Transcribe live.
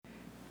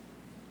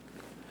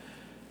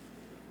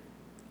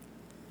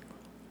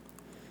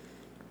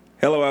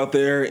Hello out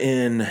there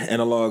in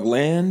analog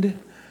land.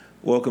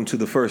 Welcome to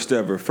the first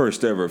ever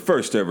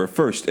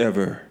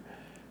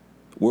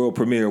world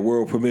premiere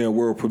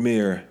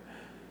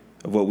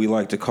of what we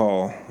like to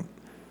call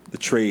the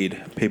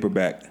Trade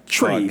Paperback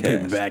Trade podcast.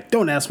 Paperback.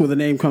 Don't ask where the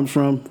name comes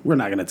from. We're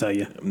not going to tell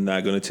you. I'm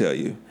not going to tell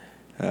you.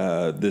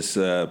 This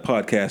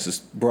podcast is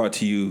brought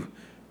to you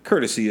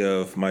courtesy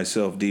of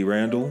myself, D.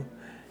 Randall.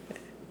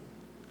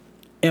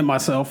 And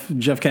myself,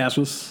 Jeff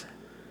Cashwas,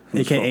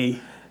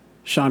 a.k.a.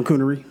 Sean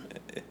Coonery.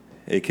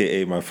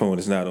 A.k.a. my phone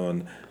is not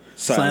on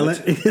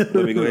silent. Let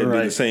me go ahead and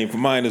do the same for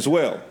mine as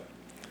well.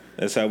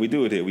 That's how we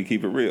do it here. We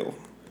keep it real.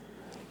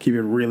 Keep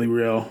it really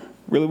real.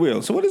 Really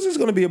real. So what is this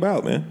going to be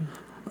about, man?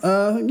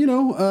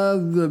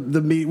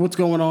 What's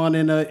going on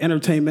in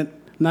entertainment.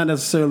 Not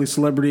necessarily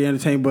celebrity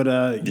entertainment, but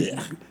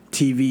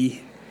TV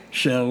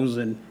shows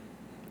and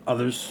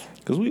others.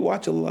 Because we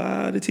watch a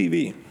lot of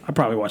TV. I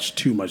probably watch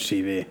too much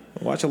TV.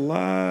 I watch a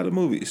lot of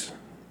movies.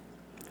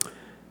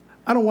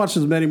 I don't watch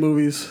as many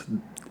movies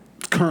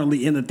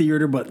currently in the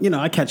theater, but,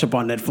 I catch up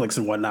on Netflix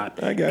and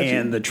whatnot. I got you.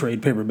 And the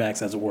trade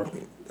paperbacks, as it were.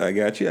 I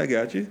got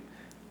you.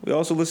 We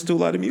also listen to a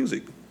lot of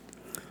music.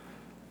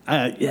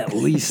 At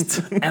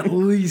least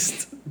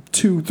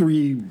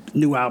 2-3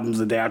 new albums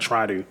a day. I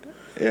try to.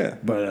 Yeah.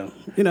 But,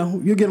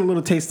 you'll get a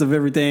little taste of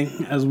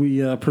everything as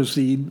we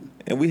proceed.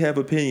 And we have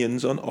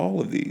opinions on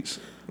all of these.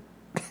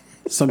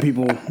 Some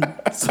people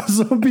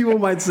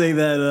might say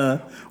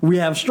that we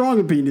have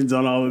strong opinions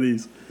on all of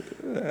these.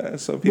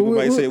 Some people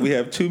might say we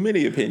have too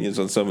many opinions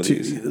on some of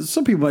these.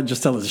 Some people might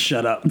just tell us to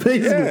shut up.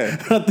 Basically. Yeah.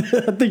 I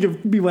think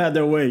if people had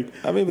their way.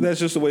 I mean, but that's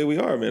just the way we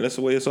are, man. That's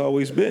the way it's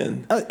always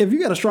been. If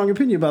you got a strong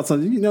opinion about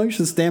something, you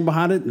should stand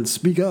behind it and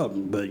speak up.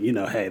 But,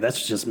 hey,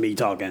 that's just me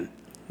talking.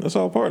 That's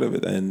all part of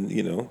it. And,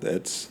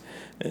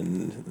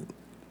 and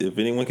if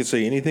anyone can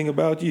say anything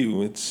about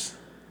you,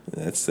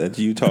 that's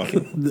you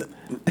talking.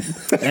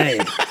 Hey.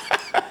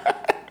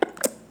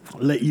 I'll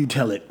let you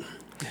tell it.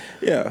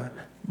 Yeah.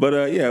 But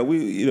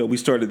we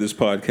started this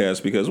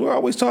podcast because we're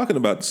always talking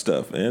about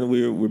stuff, and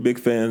we're big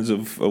fans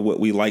of what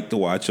we like to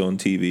watch on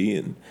TV,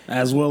 and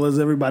as well as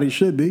everybody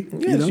should be.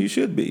 Yes, you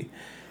should be.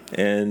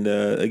 And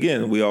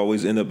again, we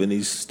always end up in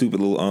these stupid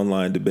little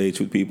online debates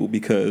with people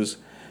because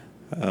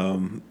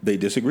they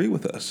disagree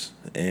with us,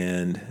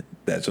 and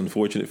that's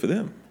unfortunate for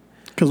them.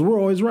 Because we're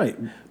always right.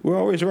 We're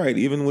always right,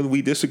 even when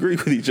we disagree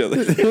with each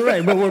other.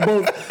 Right, but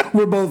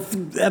we're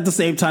both at the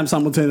same time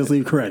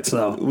simultaneously correct.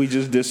 So we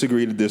just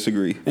disagree to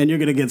disagree, and you're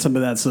gonna get some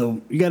of that.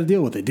 So you got to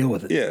deal with it.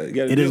 Yeah, you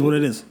gotta it is what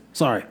it is.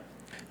 Sorry.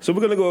 So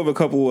we're gonna go over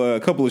a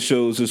couple of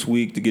shows this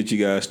week to get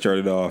you guys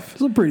started off.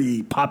 It's a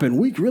pretty poppin'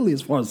 week, really,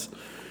 as far as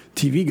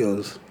TV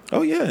goes.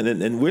 Oh yeah,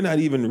 and we're not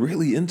even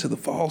really into the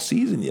fall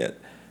season yet.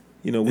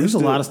 There's a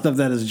lot of stuff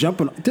that is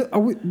jumping.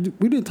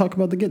 We didn't talk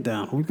about the Get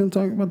Down. Are we going to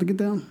talk about the Get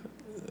Down?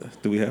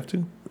 Do we have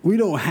to? We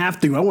don't have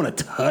to. I want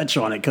to touch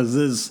on it because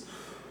there's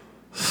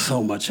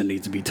so much that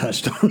needs to be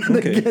touched on.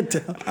 Okay. The Get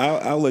Down.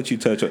 I'll let you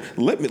touch on.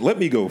 Let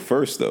me go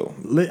first though.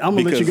 I'm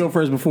gonna let you go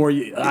first before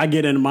I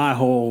get into my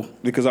whole.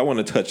 Because I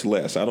want to touch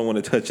less. I don't want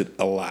to touch it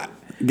a lot.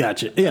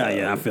 Gotcha.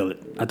 Yeah. I feel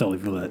it. I totally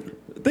feel that.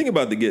 Think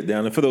about the Get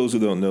Down, and for those who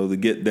don't know, the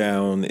Get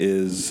Down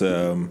is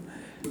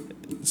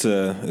it's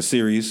a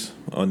series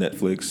on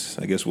Netflix.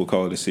 I guess we'll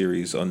call it a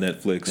series on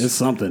Netflix. It's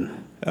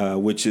something.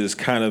 Which is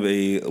kind of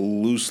a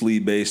loosely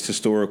based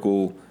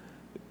historical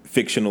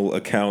fictional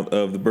account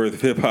of the birth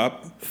of hip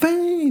hop.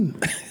 Fame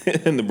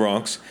in the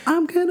Bronx.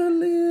 I'm gonna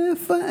live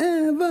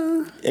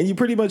forever. And you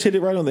pretty much hit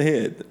it right on the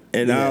head.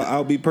 And yeah.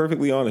 I'll be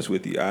perfectly honest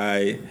with you.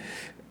 I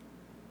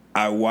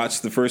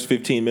watched the first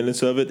 15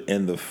 minutes of it,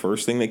 and the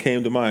first thing that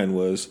came to mind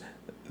was,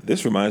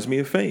 this reminds me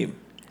of Fame.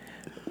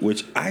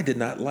 Which I did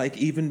not like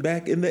even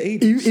back in the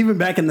 80s. Even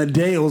back in the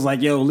day, it was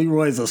like, yo,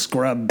 Leroy's a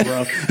scrub,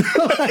 bro.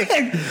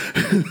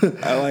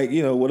 I like,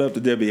 what up to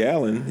Debbie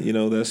Allen?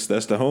 That's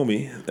the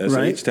homie. That's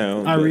right.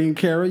 H-Town. Irene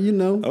Cara,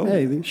 Oh.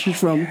 Hey, she's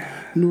from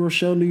New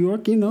Rochelle, New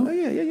York, Oh,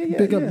 yeah.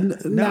 Big up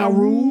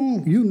Nauru,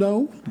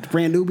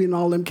 Brand Newbie and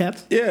all them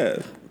cats. Yeah,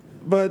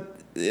 but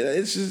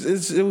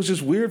it was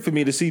just weird for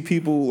me to see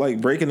people like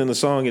breaking in a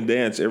song and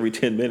dance every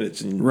 10 minutes.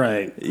 And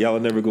right. Y'all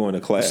are never going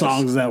to class.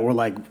 Songs that were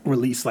like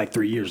released like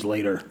 3 years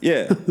later.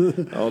 Yeah.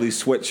 All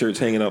these sweatshirts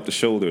hanging off the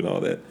shoulder and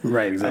all that.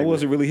 Right, exactly. I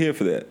wasn't really here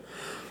for that.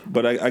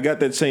 But I got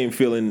that same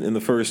feeling in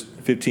the first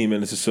 15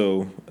 minutes or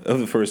so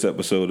of the first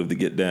episode of The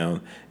Get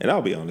Down. And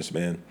I'll be honest,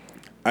 man,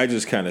 I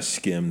just kind of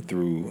skimmed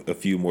through a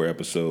few more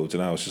episodes,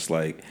 and I was just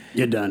like,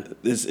 "You're done."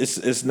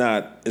 It's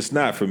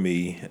not for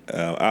me.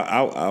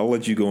 I'll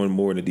let you go in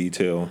more into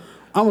detail.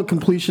 I'm a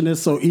completionist,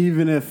 so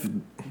even if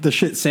the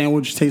shit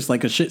sandwich tastes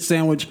like a shit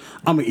sandwich,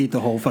 I'm gonna eat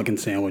the whole fucking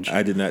sandwich.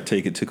 I did not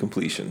take it to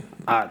completion.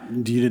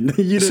 You did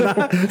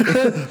not.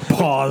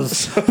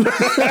 Pause.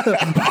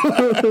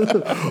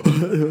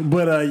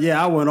 But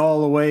I went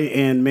all the way,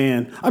 and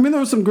man, I mean, there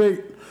were some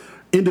great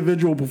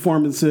individual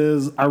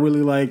performances. I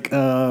really like.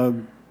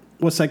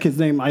 What's that kid's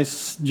name?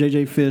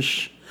 JJ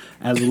Fish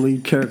as the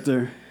lead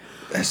character.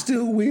 That's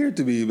still weird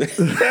to me, man.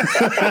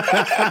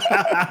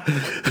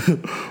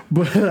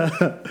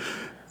 But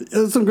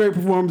There's some great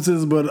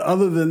performances, but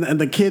other than and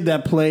the kid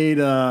that played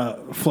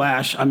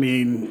Flash, I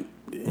mean,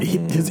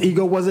 his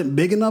ego wasn't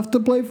big enough to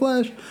play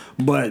Flash,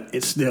 but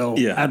it's still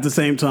at the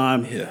same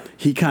time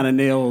he kind of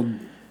nailed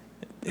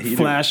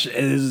Flash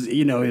as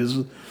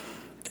is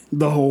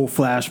the whole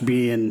Flash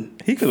being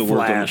he could have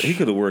Flash. He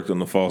could have worked on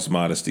the false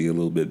modesty a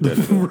little bit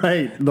better.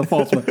 Right, the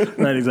false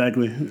right,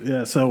 exactly.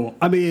 Yeah, so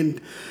I mean,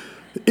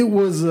 it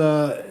was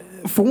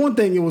for one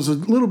thing, it was a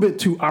little bit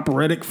too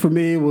operatic for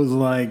me. It was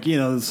like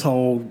this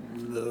whole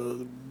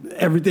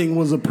everything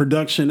was a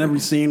production. Every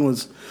scene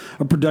was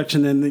a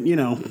production, and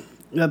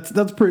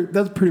that's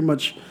pretty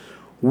much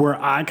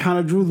where I kind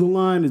of drew the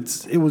line.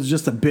 It was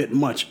just a bit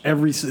much.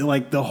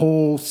 Like the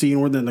whole scene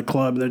where they're in the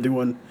club and they're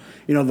doing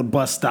the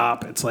bus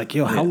stop. It's like,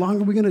 how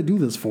long are we gonna do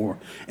this for?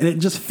 And it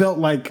just felt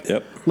like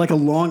a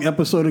long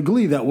episode of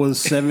Glee that was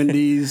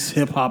 70s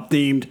hip hop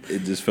themed. It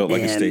just felt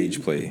like a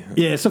stage play.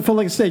 Yeah, so it felt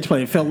like a stage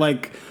play. It felt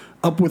like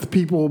Up With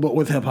People but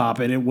with hip hop,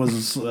 and it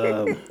was.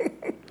 I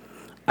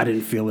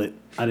didn't feel it.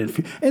 And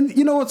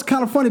it's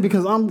kind of funny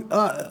because I'm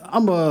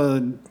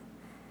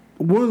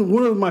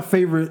one of my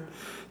favorite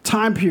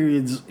time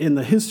periods in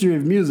the history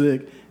of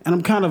music, and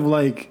I'm kind of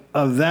like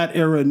of that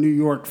era New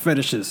York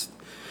fetishist.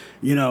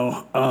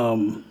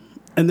 And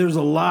there's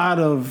a lot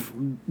of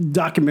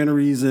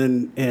documentaries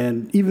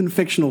and even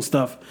fictional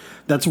stuff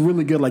that's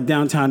really good, like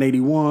Downtown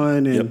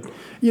 81, and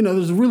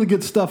there's really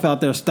good stuff out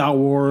there, Star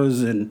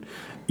Wars and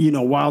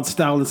Wild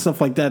Style and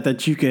stuff like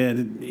that you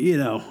can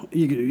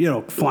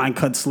Flying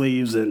Cut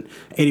Sleeves and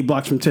 80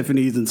 Blocks from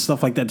Tiffany's and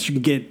stuff like that you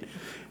can get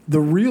the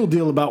real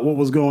deal about what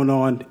was going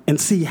on and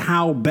see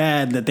how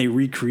bad that they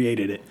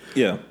recreated it.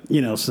 Yeah,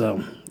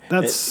 so.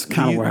 That's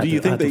kind of where I do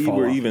you think they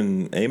were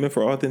even aiming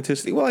for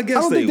authenticity? Well, I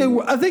guess I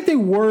think they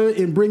were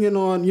in bringing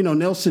on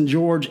Nelson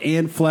George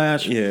and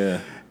Flash. Yeah,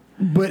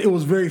 but it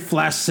was very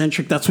Flash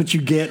centric. That's what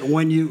you get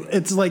when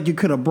it's like you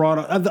could have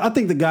brought. I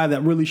think the guy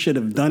that really should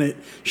have done it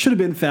should have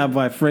been Fab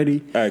Five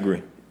Freddy. I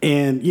agree.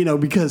 And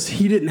because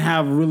he didn't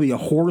have really a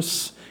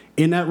horse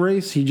in that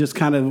race, he just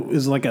kind of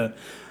is like a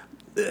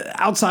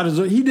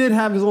outsider. He did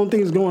have his own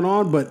things going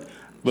on, but.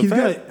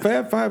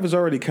 Fab Five has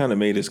already kind of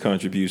made his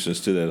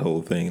contributions to that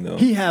whole thing, though.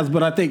 He has,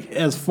 but I think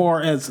as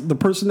far as the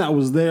person that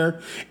was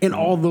there in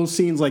all those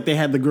scenes, like they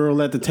had the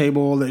girl at the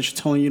table that she's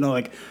telling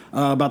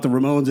about the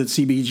Ramones at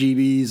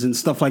CBGBs and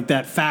stuff like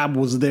that. Fab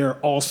was there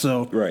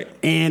also, right?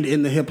 And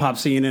in the hip hop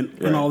scene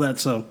and all that.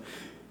 So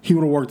he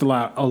would have worked a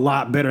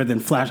lot better than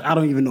Flash. I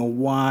don't even know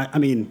why. I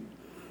mean,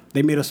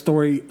 they made a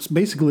story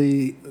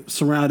basically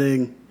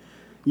surrounding.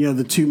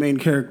 The two main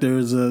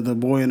characters, the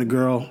boy and the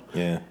girl,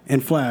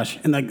 and Flash,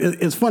 and like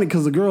it's funny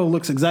because the girl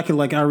looks exactly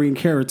like Irene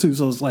Cara too.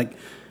 So it's like,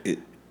 it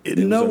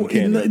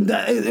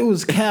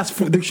was cast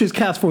for. She's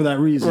cast for that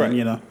reason,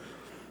 right.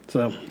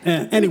 So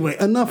anyway,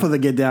 enough of the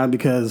Get Down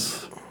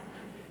because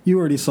you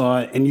already saw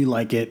it and you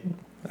like it.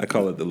 I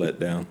call it the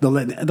letdown.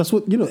 That's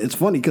what It's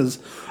funny because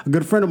a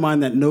good friend of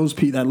mine that knows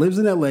that lives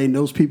in LA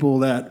knows people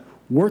that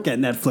work at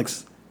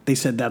Netflix. They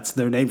said that's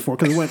their name for it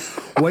because it went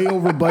way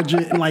over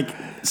budget, and like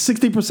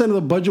 60% of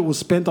the budget was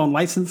spent on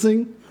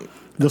licensing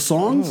the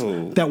songs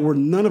that were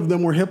none of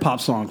them were hip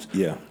hop songs.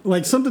 Yeah,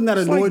 like something that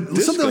annoyed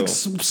something like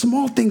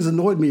small things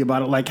annoyed me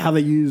about it, like how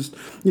they used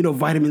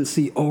vitamin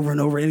C over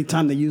and over.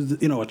 Anytime they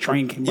used a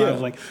train came by, it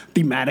was like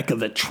thematic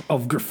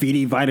of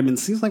graffiti vitamin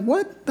C. It's like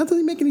what? That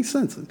doesn't make any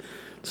sense.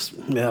 Just,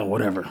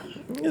 whatever.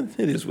 It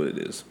is what it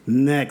is.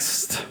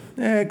 Next,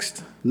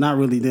 not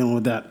really dealing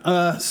with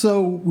that.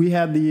 So we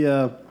had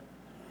the.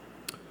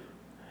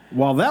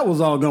 While that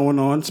was all going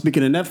on,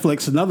 speaking of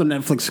Netflix, another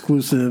Netflix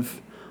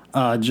exclusive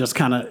just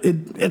kind of...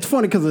 It's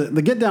funny because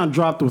the Get Down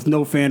dropped with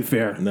no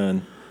fanfare.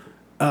 None.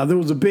 There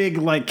was a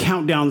big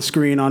countdown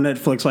screen on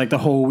Netflix the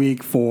whole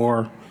week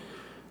for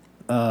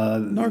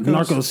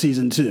Narcos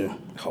Season 2.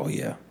 Oh,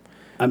 yeah.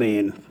 I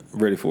mean...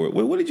 Ready for it.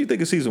 What did you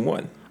think of Season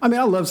 1? I mean,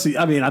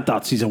 I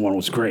thought Season 1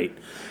 was great.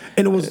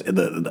 And it was...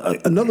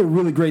 another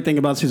really great thing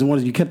about Season 1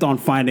 is you kept on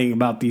finding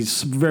about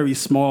these very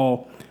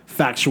small...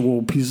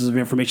 factual pieces of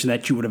information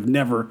that you would have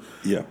never.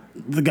 Yeah.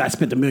 The guy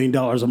spent $1 million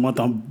a month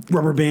on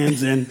rubber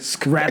bands, and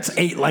rats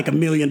ate like $1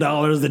 million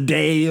a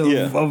day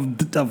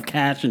of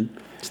cash and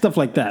stuff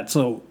like that.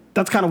 So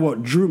that's kind of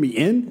what drew me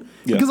in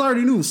because I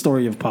already knew the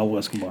story of Pablo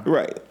Escobar.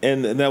 Right,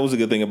 and that was a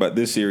good thing about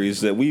this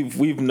series that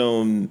we've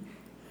known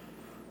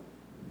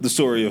the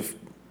story of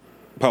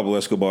Pablo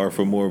Escobar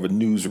from more of a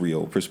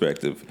newsreel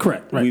perspective.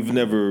 Correct. Right. We've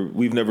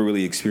never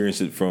really experienced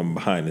it from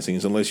behind the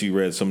scenes, unless you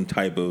read some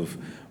type of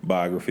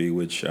biography,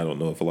 which I don't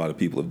know if a lot of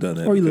people have done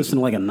that. Or you listen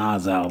to like a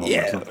Nas album.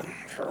 Yeah. Or something.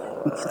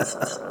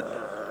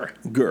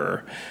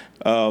 Grr.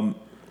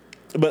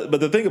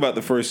 But the thing about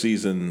the first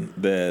season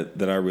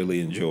that I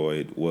really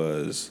enjoyed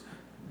was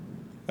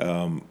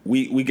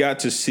we got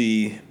to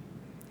see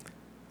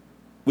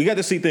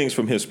things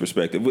from his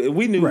perspective.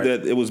 We knew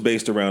that it was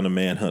based around a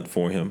manhunt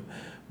for him.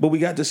 But we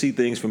got to see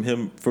things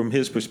from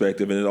his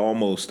perspective, and it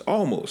almost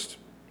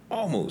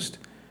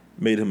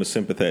made him a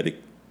sympathetic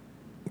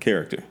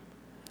character.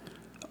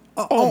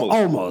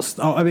 Almost.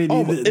 I mean,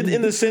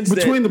 in the sense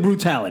between that, the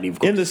brutality, of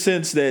course. in the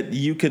sense that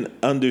you can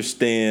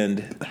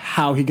understand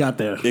how he got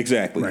there.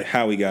 Exactly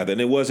how he got there,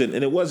 and it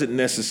wasn't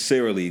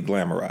necessarily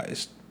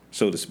glamorized,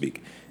 so to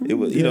speak. It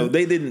was,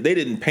 they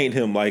didn't paint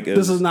him like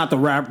this is not the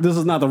rap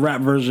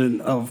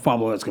version of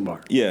Pablo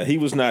Escobar. Yeah, he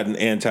was not an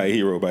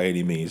anti-hero by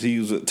any means. He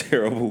was a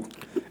terrible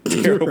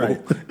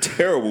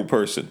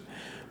person.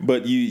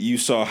 But you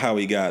saw how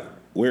he got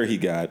where he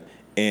got,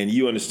 and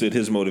you understood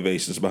his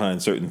motivations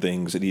behind certain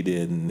things that he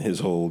did and his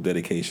whole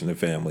dedication to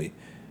family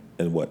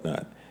and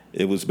whatnot.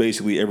 It was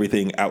basically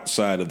everything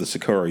outside of the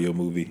Sicario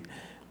movie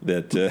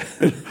that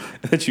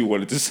that you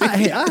wanted to see.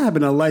 I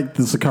happen to like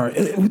the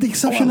Sicario, with the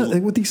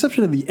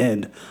exception of the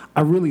end.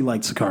 I really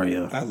liked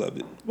Sicario. I loved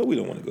it, but we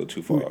don't want to go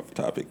too far off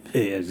topic.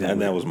 Yeah, exactly.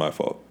 And that was my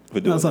fault for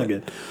doing That's not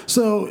good.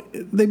 So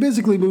they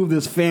basically moved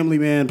this family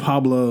man,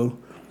 Pablo.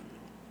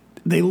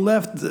 They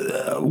left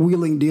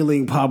wheeling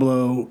dealing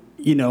Pablo.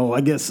 I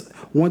guess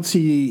once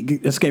he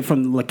escaped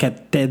from La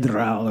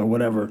Catedral or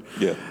whatever.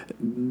 Yeah.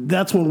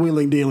 That's when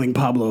wheeling dealing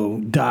Pablo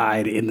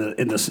died in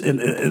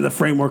the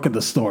framework of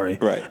the story.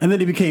 Right. And then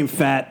he became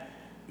fat,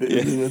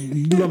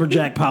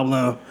 lumberjack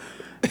Pablo,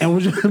 and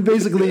was just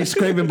basically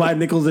scraping by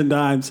nickels and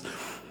dimes.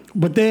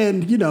 But then,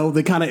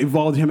 they kind of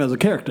evolved him as a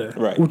character.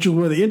 Right. Which is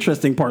where the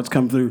interesting parts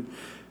come through.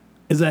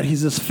 Is that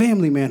he's this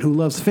family man who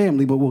loves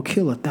family but will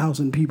kill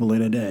 1,000 people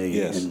in a day.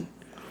 Yes.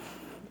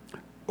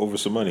 Over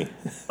some money.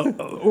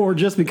 Or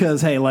just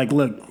because, hey, like,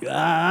 look,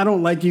 I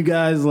don't like you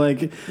guys,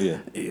 like,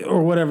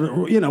 or whatever,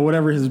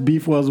 whatever his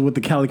beef was with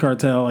the Cali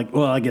cartel. Like,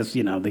 well, I guess,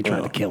 they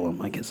tried to kill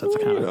him. I guess that's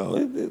kind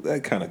of...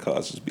 that kind of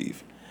causes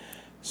beef.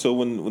 So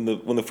when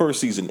the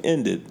first season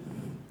ended,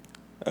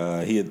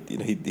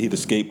 he'd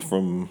escaped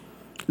from...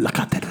 La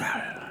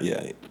Catedral.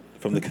 Yeah,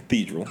 from the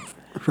cathedral.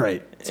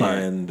 Right.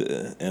 Sorry. And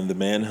the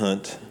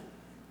manhunt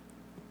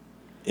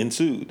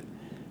ensued.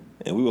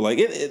 And we were like,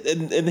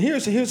 and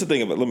here's the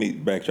thing about. Let me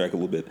backtrack a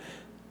little bit.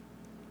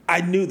 I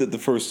knew that the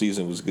first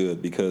season was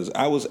good because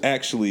I was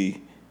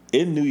actually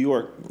in New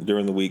York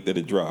during the week that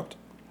it dropped,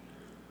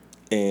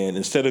 and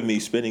instead of me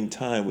spending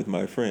time with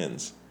my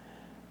friends,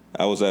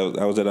 I was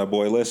at our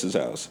boy Les's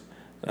house.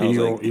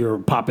 You're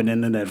popping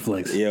into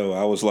Netflix.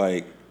 I was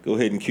like, go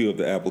ahead and cue up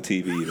the Apple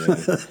TV,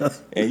 man.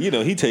 And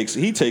he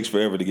takes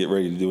forever to get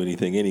ready to do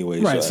anything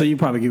anyway. Right. So you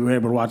probably were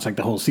able to watch like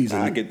the whole season.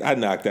 I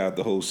knocked out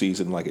the whole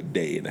season in like a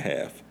day and a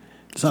half.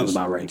 Sounds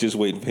about right. Just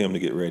waiting for him to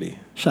get ready.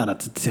 Shout out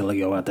to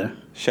Tilio out there.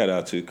 Shout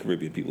out to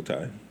Caribbean People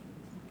Time.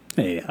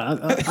 Hey,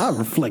 I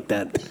reflect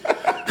that.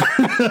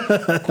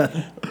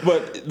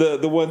 But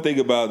the one thing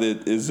about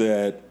it is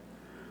that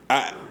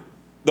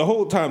the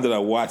whole time that I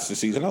watched the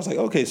season, I was like,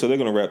 okay, so they're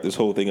going to wrap this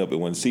whole thing up in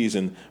one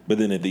season. But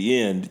then at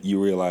the end,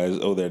 you realize,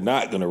 they're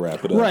not going to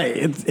wrap it up. Right.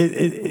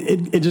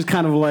 It just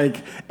kind of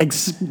like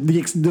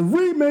the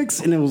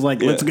remix, and it was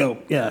like, let's go.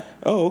 Yeah.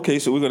 Oh, okay,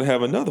 so we're going to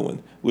have another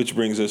one, which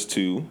brings us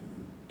to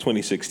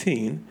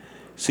 2016,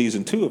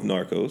 season 2 of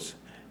Narcos.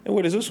 And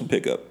where does this one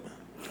pick up?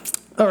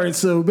 All right,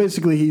 so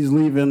basically he's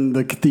leaving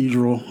the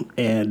cathedral,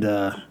 and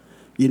the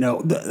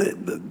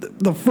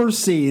first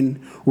scene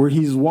where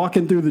he's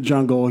walking through the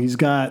jungle, he's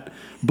got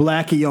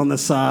Blackie on the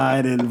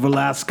side and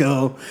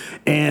Velasco,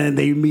 and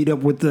they meet up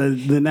with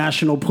the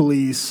national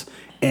police,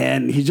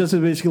 and he's just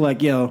basically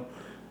like, yo,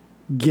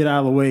 get out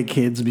of the way,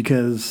 kids,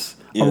 because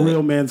a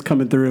real man's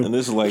coming through. And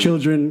this is like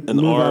children, an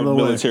move armed out of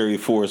the military way.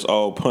 force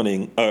all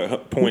pointing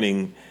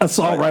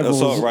assault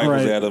rifles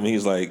right. At him.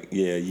 He's like,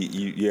 yeah,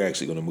 you're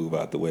actually going to move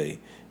out the way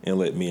and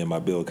let me and my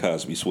Bill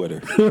Cosby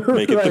sweater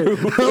make it through.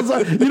 I was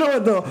like,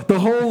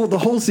 what, the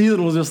whole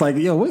season was just like,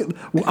 wait,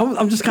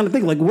 I'm just kind of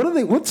thinking, like,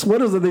 what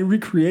sweaters are they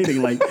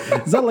recreating? Like,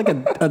 is that like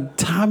a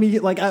Tommy,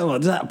 like, I don't know,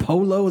 is that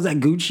Polo? Is that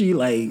Gucci?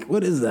 Like,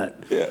 what is that?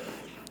 Yeah.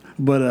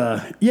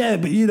 But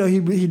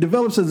he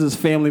develops as this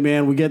family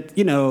man. We get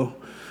to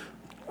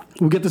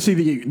see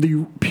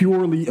the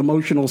purely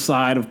emotional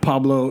side of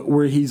Pablo,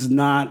 where he's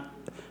not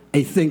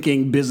a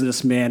thinking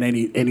businessman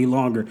any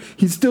longer.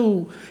 He's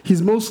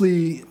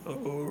mostly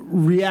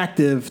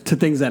reactive to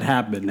things that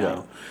happen now,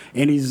 right.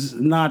 And he's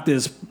not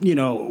this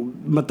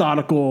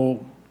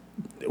methodical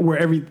where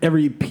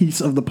every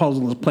piece of the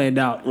puzzle is planned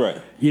out.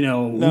 Right.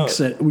 Weeks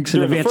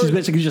in advance. He's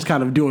basically just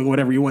kind of doing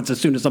whatever he wants. As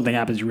soon as something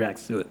happens, he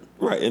reacts to it.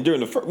 Right. And during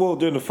the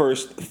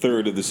first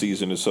third of the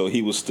season or so,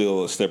 he was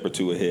still a step or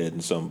two ahead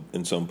in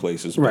some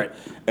places. But right.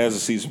 As the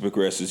season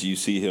progresses, you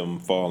see him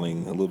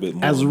falling a little bit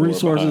more. As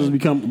resources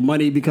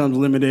money becomes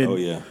limited. Oh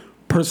yeah.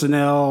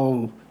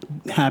 Personnel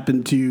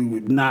happen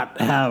to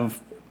not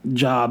have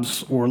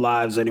jobs or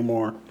lives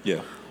anymore.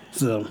 Yeah.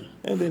 So.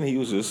 And then he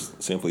was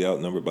just simply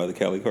outnumbered by the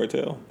Cali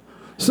cartel.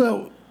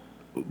 So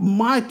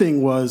my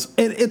thing was,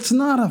 it's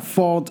not a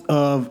fault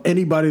of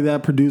anybody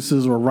that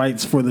produces or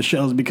writes for the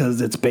shows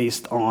because it's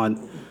based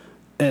on,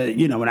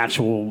 an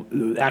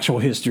actual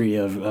history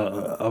of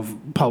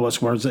Pablo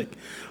Escobar. It's like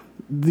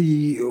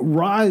the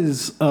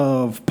rise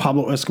of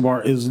Pablo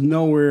Escobar is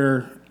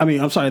nowhere. I mean,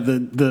 I'm sorry.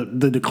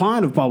 The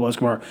decline of Pablo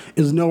Escobar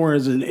is nowhere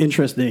as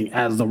interesting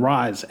as the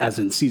rise, as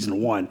in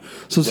season 1.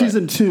 So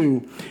season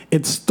 2,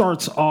 it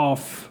starts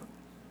off.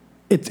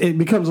 it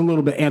becomes a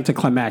little bit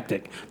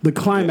anticlimactic. The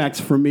climax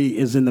for me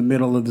is in the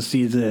middle of the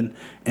season,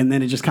 and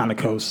then it just kind of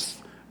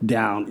coasts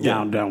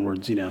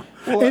downwards.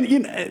 Well,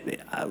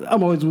 and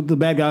I'm always with the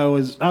bad guy. I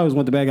always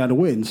want the bad guy to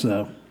win.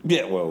 So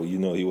yeah, well,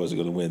 he wasn't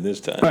going to win this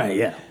time, right?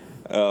 Yeah.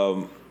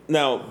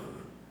 Now,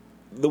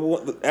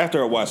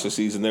 after I watched the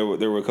season, there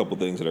were a couple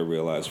things that I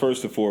realized.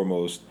 First and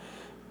foremost,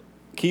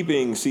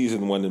 keeping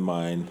season 1 in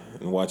mind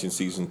and watching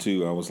season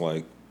 2, I was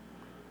like,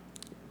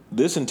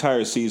 this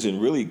entire season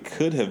really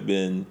could have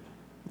been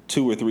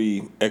 2 or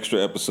 3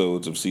 extra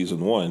episodes of season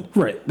 1.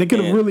 Right. They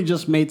could have really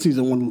just made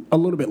season 1 a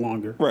little bit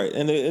longer. Right.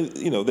 And,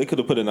 they could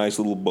have put a nice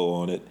little bow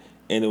on it,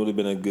 and it would have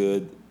been a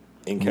good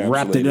encapsulated...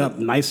 Wrapped it up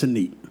nice and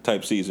neat.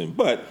 ...type season.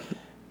 But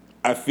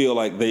I feel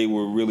like they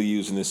were really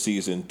using this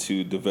season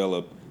to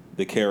develop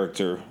the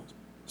character,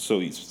 so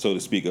to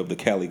speak, of the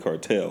Cali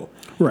cartel.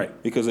 Right.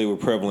 Because they were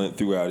prevalent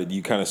throughout it.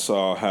 You kind of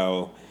saw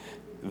how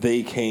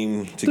they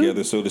came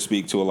together, so to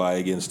speak, to ally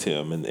against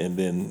him. And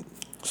then,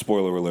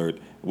 spoiler alert,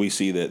 we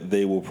see that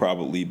they will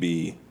probably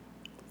be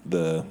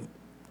the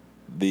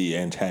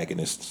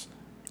antagonists.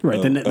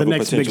 Right, the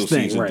next big thing,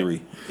 season right.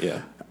 3.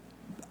 Yeah.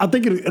 I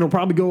think it'll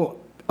probably go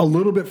a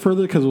little bit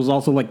further because it was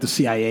also like the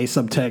CIA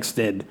subtext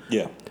and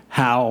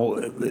how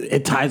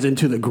it ties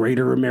into the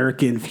greater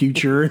American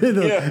future.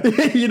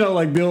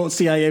 Like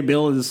CIA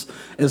Bill is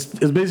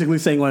basically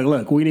saying like,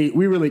 look, we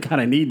really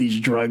kind of need these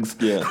drugs.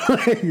 Yeah.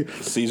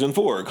 Season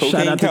 4,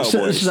 cocaine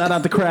cowboys. Shout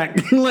out to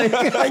crack. Like,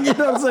 you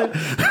know what I'm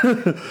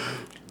saying?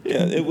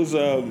 Yeah, it was.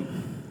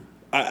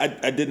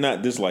 I did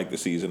not dislike the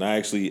season. I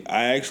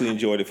actually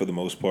enjoyed it for the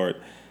most part.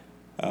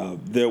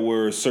 There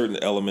were certain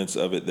elements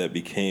of it that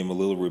became a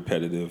little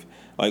repetitive.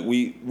 Like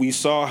we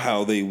saw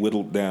how they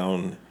whittled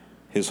down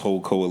his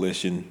whole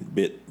coalition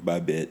bit by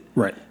bit.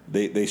 Right.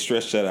 They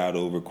stretched that out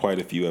over quite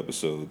a few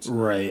episodes.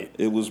 Right.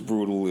 It was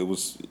brutal. It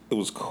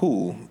was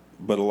cool,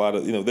 but a lot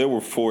of there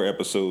were 4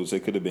 episodes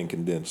that could have been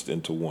condensed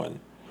into 1.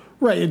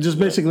 Right, it just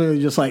basically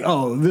just like,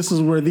 oh, this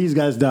is where these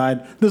guys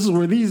died. This is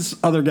where these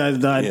other guys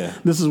died. Yeah.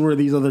 This is where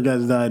these other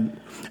guys died.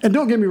 And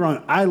don't get me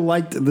wrong, I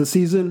liked the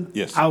season.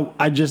 Yes.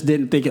 I just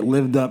didn't think it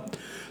lived up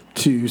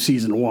to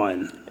season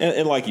 1.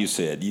 And like you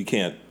said, you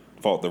can't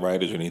fault the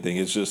writers or anything.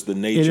 It's just the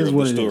nature of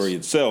the story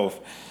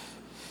itself.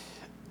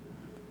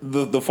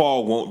 The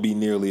fall won't be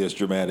nearly as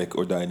dramatic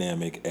or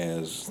dynamic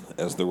as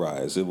the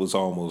rise. It was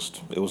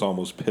almost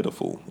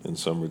pitiful in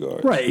some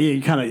regards. Right. Yeah,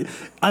 you kind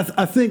of.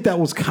 I think that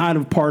was kind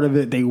of part of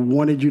it. They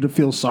wanted you to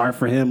feel sorry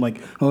for him, like,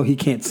 oh, he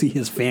can't see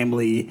his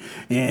family,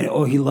 and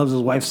oh, he loves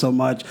his wife so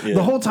much. Yeah.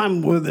 The whole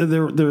time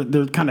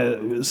they're kind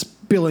of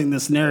spilling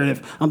this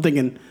narrative. I'm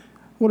thinking,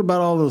 what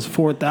about all those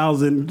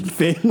 4,000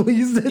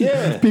 families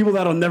and people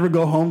that'll never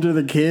go home to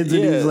their kids?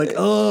 And he's like,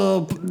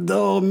 oh,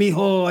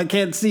 mijo, I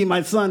can't see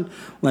my son.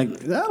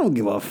 Like, I don't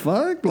give a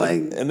fuck.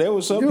 Like, and there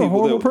were some you're people a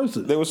horrible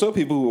person. There were some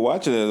people who were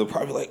watching it. They're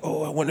probably like,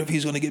 oh, I wonder if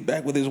he's going to get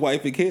back with his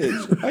wife and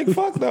kids. Like,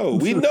 fuck no.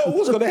 We know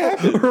what's going to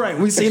happen. Right.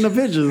 We've seen the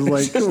pictures.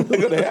 Like, it's not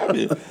going to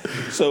happen.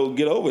 So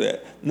get over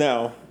that.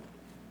 Now,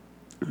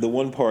 the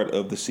one part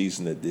of the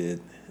season that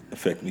did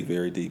affect me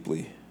very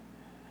deeply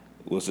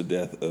was the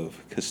death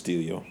of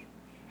Castillo.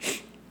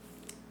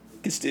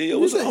 Castillo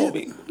was a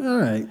homie. All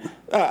right.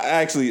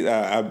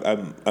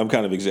 I'm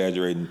kind of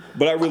exaggerating,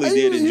 but I really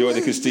did enjoy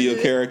the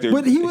Castillo character.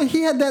 But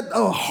he had that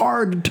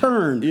hard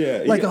turn,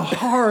 a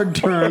hard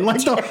turn,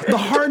 like the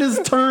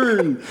hardest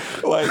turn.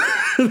 Like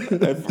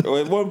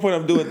at one point,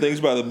 I'm doing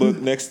things by the book.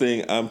 Next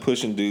thing, I'm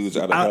pushing dudes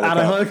out of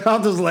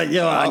helicopters. Like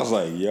I was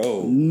like,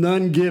 yo,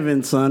 none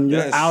given, son.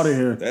 You're out of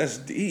here. That's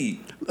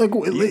deep. Like,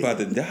 you're about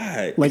to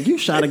die. Like you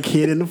shot a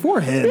kid in the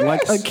forehead,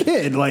 like a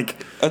kid,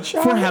 like a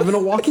child. For having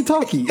a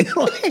walkie-talkie,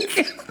 like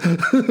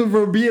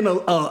for being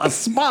a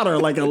spotter,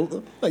 like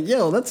yo,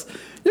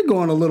 you're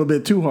going a little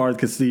bit too hard,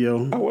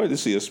 Castillo. I wanted to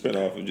see a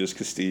spinoff of just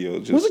Castillo.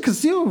 Was it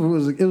Castillo?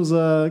 It was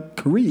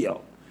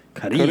Carrillo.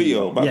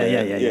 Carrillo. My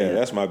bad. Yeah,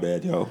 that's my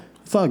bad, yo.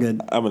 It's all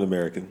good. I'm an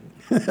American.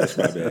 That's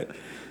my bad.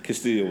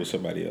 Castillo was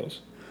somebody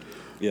else.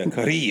 Yeah,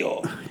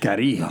 Carrillo.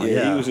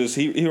 Yeah. He was just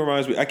he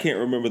reminds me. I can't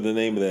remember the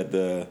name of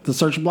that. The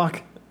search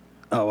block.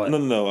 Oh, what?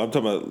 No. I'm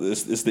talking about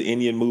it's the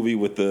Indian movie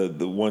with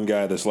the one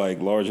guy that's like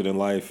larger than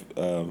life.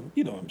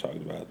 You know what I'm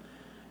talking about.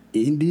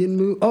 Indian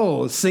movie?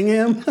 Oh,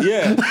 Singham?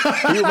 Yeah,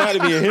 he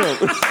reminded me of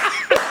him.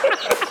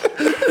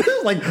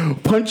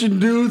 Like punching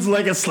dudes,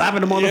 like and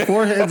slapping them on the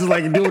foreheads,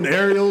 like doing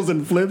aerials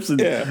and flips. And,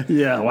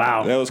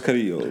 wow. That was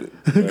Carrillo.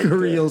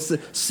 Carrillo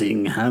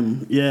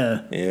Singham.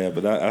 Yeah. Yeah,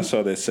 but I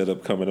saw that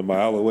setup coming a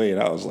mile away,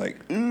 and I was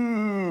like,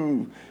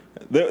 ooh.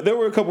 There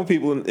were a couple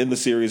people in the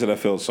series that I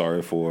felt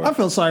sorry for. I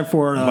felt sorry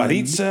for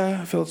Maritza.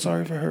 I felt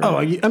sorry for her. Oh,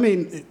 I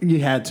mean, you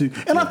had to.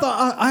 And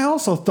I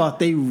also thought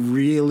they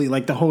really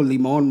like the whole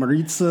Limon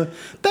Maritza.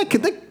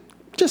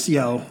 Just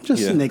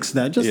nix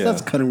that.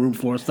 That's cutting room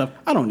floor stuff.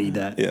 I don't need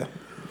that. Yeah.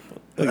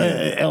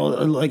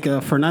 Like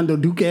Fernando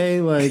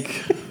Duque.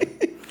 Like,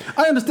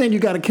 I understand you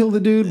got to kill the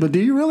dude, but do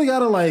you really got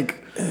to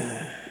like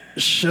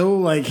show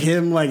like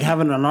him like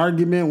having an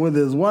argument with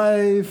his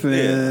wife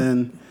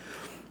and?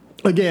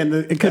 Again,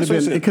 it could have That's what I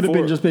been. said. It could have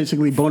been Four- just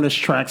basically bonus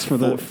tracks for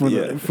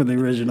the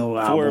original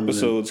album. 4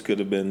 episodes could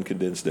have been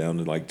condensed down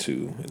to like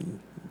 2, and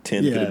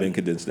 10 could Yeah. have been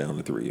condensed down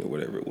to 3 or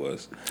whatever it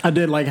was. I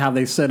did like how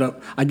they set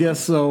up. I guess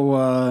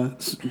so.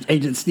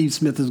 Agent Steve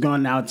Smith is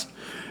gone now. It's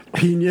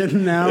Pena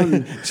now.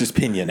 It's just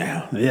Pena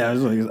now. Yeah,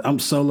 it's like I'm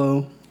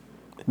solo.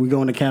 We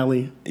going to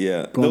Cali.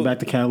 Yeah, Going back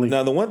to Cali.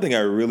 Now, the one thing I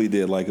really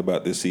did like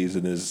about this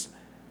season is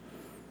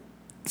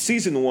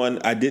season 1.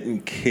 I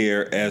didn't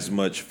care as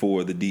much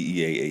for the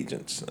DEA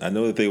agents. I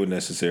know that they were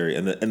necessary,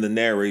 and the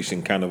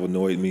narration kind of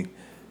annoyed me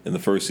in the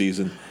first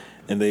season,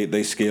 and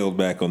they scaled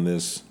back on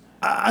this.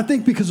 I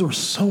think because there was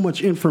so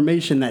much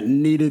information that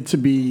needed to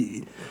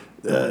be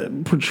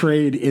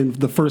portrayed in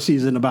the first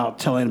season about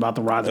telling about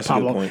the rise of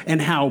Pablo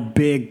and how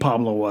big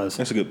Pablo was.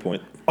 That's a good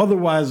point.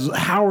 Otherwise,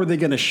 how are they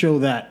going to show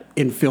that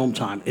in film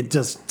time? It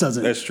just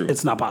doesn't. That's true.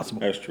 It's not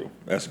possible. That's true.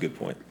 That's a good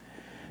point.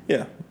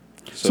 Yeah.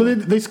 So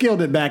they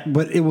scaled it back,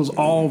 but it was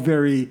all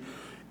very.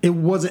 It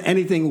wasn't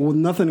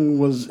anything. Nothing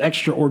was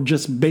extra or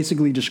just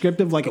basically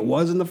descriptive like it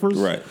was in the first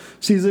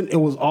season. It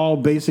was all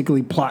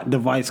basically plot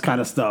device kind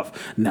of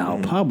stuff.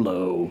 Now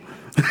Pablo.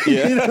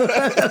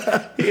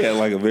 Yeah. He had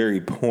like a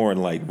very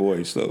porn-like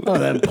voice, though. Oh,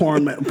 that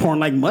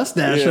porn-like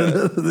mustache.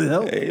 Yeah.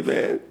 Hey,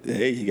 man.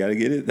 Hey, you got to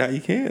get it how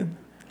you can.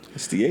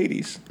 It's the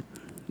 80s.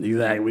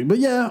 Exactly. But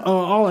yeah,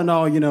 all in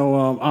all,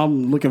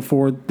 I'm looking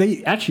forward.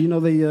 They actually,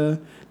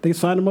 they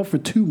signed him up for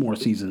 2 more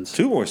seasons.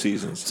 2 more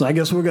seasons. So I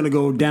guess we're going to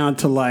go down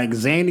to like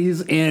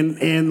Xannies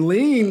and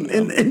Lean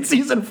in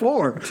season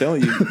 4. I'm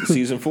telling you,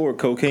 season 4,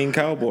 Cocaine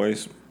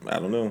Cowboys. I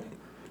don't know.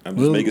 I'm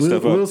just making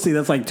stuff up. We'll see.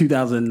 That's like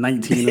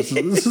 2019 or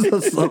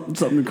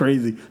something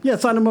crazy. Yeah,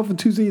 sign him up for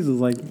 2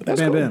 seasons. Like,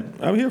 That's bam, cool. bam.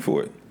 I'm here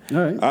for it. All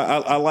right.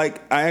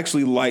 I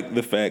actually like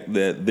the fact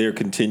that they're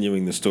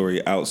continuing the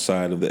story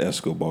outside of the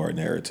Escobar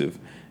narrative,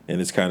 and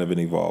it's kind of an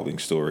evolving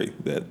story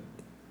that,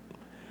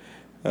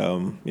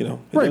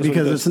 right,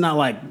 because it's not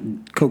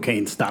like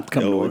cocaine stopped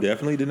coming. No, it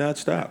definitely did not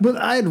stop. But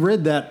I had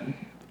read that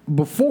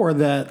before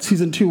that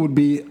season 2 would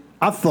be,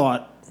 I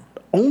thought,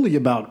 only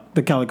about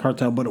the Cali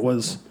Cartel, but it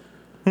was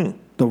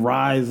the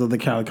rise of the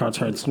Cali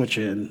Cartel and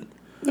switching.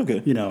 Okay.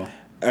 I didn't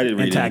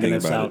read anything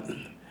about out. it.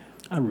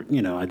 I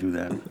do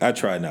that. I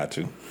try not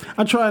to.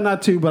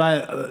 But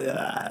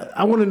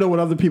I want to know what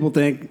other people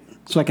think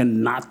so I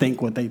can not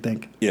think what they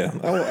think. Yeah.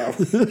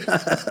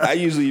 I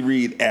usually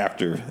read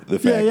after the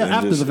fact. Yeah,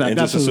 after the fact. And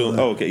just assume,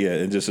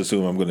 and just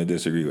assume I'm going to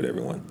disagree with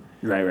everyone.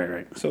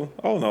 Right. So,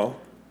 all in all,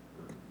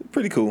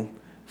 pretty cool.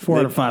 4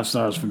 out of 5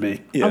 stars for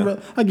me. Yeah.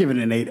 I give it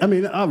an 8. I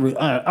mean,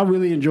 I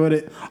really enjoyed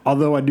it,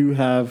 although I do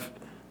have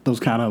those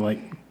kind of like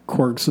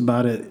quirks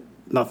about it.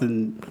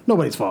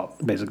 Nobody's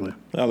fault, basically.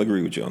 I'll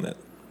agree with you on that.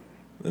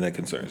 And that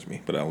concerns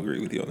me, but I'll agree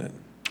with you on that.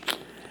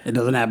 It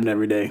doesn't happen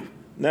every day.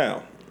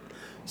 Now.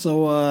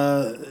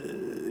 So,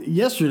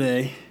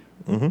 yesterday,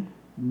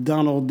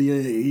 Donald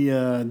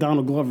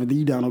Glover,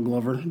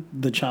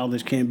 the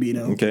Childish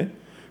Gambino,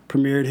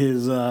 premiered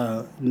his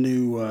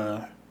new.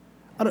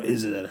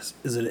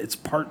 It's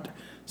part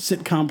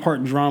sitcom,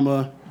 part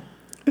drama.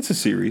 It's a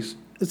series.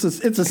 It's a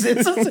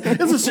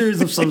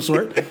series of some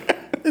sort.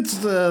 It's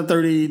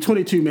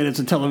 22 minutes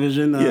of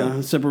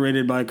television,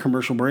 separated by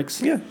commercial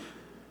breaks. Yeah.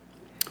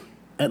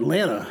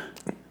 Atlanta.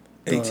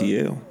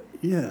 ATL.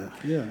 Yeah.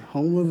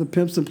 Home of the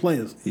pimps and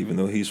players. Even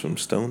though he's from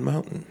Stone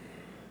Mountain.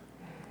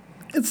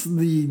 It's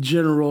the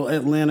general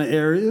Atlanta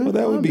area. Well,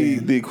 that would be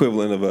the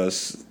equivalent of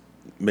us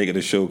making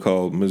a show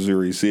called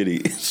Missouri City.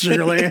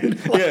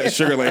 Sugarland. Yeah,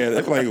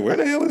 Sugarland. Like, where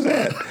the hell is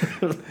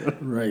that?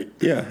 Right.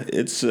 Yeah,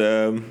 it's...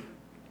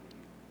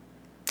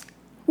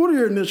 What are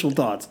your initial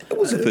thoughts? It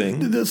was a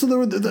thing. So there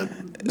were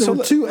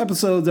 2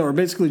 episodes that were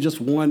basically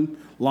just one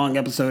long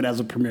episode as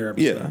a premiere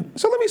episode. Yeah.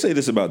 So let me say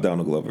this about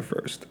Donald Glover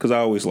first, because I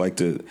always like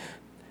to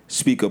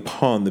speak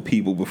upon the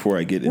people before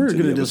I get into the episodes.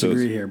 We're going to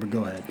disagree here, but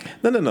go ahead.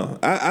 No.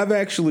 I've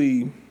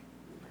actually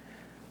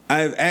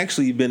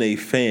been a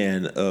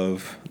fan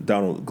of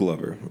Donald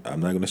Glover.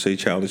 I'm not going to say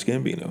Childish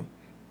Gambino.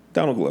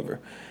 Donald Glover.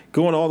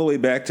 Going all the way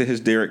back to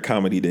his Derek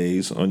comedy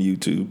days on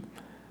YouTube,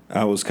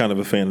 I was kind of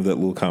a fan of that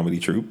little comedy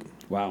troupe.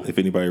 Wow. If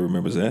anybody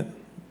remembers that.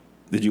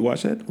 Did you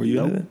watch that? Were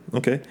you into that?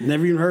 Okay.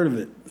 Never even heard of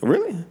it.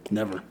 Really?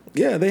 Never.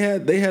 Yeah, they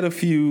had a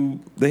few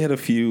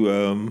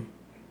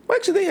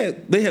actually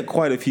they had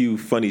quite a few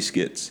funny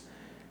skits.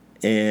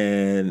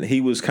 And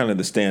he was kind of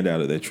the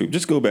standout of that troupe.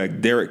 Just go back,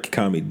 Derek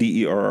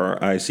Comedy,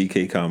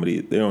 Derrick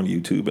Comedy. They're on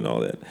YouTube and all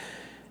that.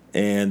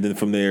 And then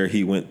from there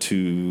he went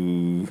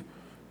to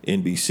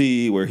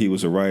NBC where he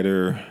was a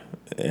writer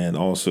and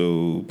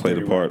also played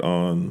a part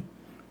on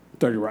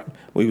 30 Rock.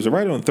 Well, he was a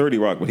writer on 30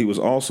 Rock, but he was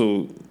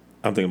also,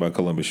 I'm thinking about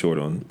Columbus Short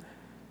on.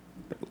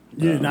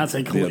 You did not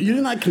say Columbus. You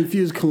did not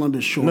confuse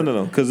Columbus Short.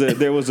 No, because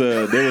there was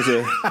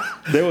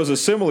a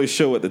similar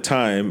show at the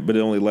time, but it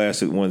only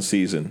lasted 1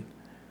 season.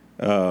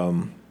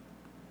 Something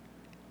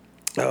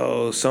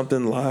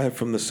live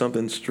from the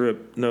something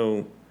strip.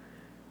 No,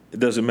 it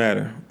doesn't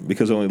matter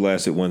because it only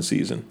lasted 1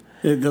 season.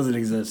 It doesn't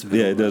exist.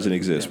 Yeah, it doesn't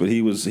exist. Yeah. But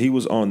he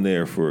was on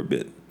there for a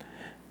bit.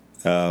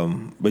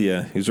 But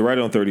yeah, he was a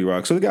writer on 30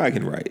 Rock, so the guy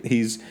can write.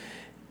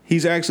 He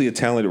He's actually a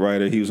talented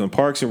writer. He was on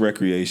Parks and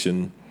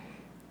Recreation.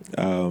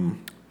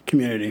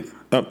 Community.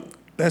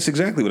 That's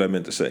exactly what I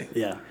meant to say.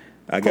 Yeah.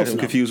 I got him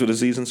confused with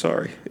Aziz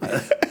Ansari.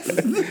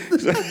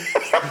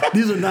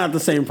 These are not the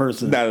same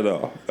person. Not at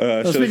all.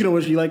 Speaking of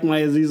which, you like my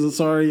Aziz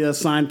Ansari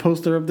signed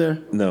poster up there?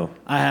 No.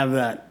 I have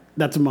that.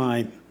 That's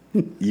mine.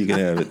 You can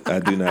have it. I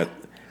do not.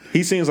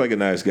 He seems like a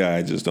nice guy.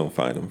 I just don't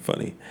find him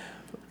funny.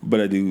 But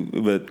I do.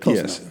 But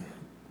Close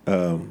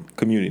yes.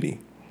 Community,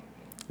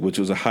 which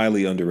was a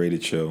highly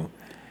underrated show.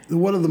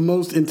 One of the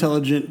most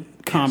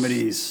intelligent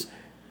comedies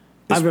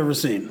I've ever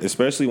seen.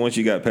 Especially once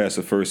you got past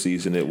the first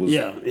season, it was.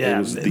 Yeah. It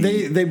was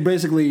they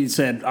basically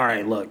said, all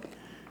right, look,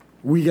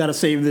 we got to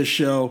save this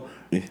show.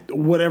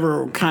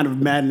 Whatever kind of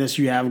madness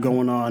you have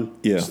going on,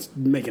 just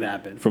make it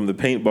happen. From the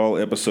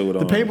paintball episode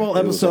on. The paintball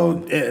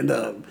episode and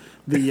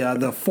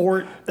the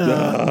fort,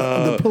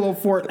 the pillow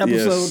fort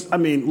episode. Yes. I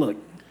mean, look,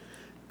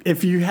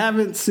 if you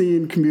haven't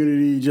seen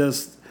Community,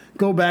 just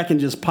go back and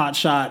just pot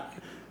shot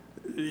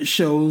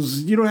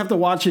shows. You don't have to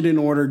watch it in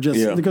order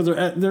just because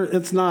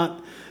it's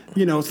not.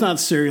 It's not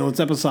serial.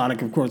 It's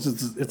episodic. Of course,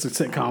 it's a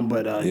sitcom,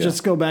 but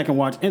just go back and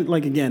watch. And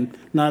like again,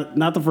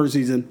 not the first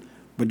season,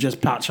 but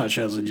just pot shot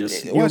shows and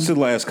just watch the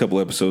last couple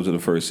episodes of the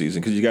first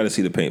season because you got to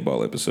see the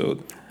paintball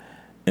episode,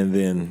 and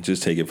then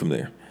just take it from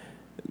there.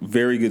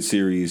 Very good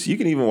series. You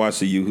can even watch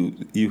the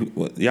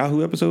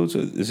Yahoo episodes.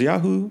 Is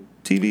Yahoo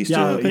TV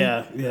still a thing?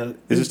 Yeah.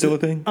 Is it still a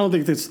thing? I don't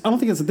think it's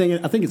a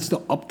thing. I think it's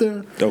still up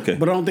there. Okay.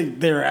 But I don't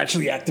think they're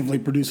actually actively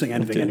producing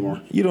anything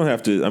anymore. You don't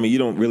have to. I mean, you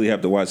don't really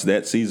have to watch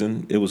that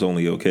season. It was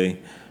only okay.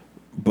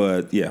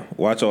 But yeah,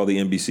 watch all the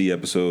NBC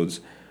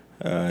episodes.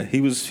 He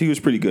was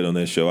pretty good on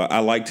that show. I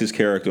liked his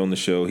character on the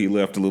show. He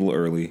left a little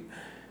early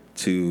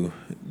to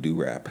do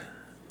rap.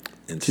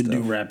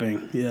 Do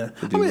rapping, yeah.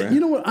 You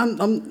know what?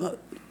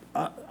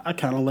 I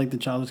kind of like the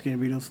Childish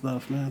Gambino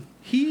stuff, man.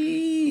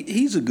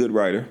 He's a good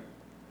writer.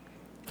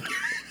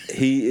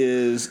 He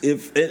is.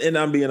 And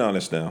I'm being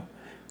honest now,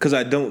 because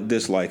I don't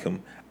dislike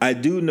him. I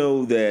do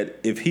know that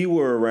if he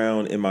were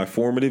around in my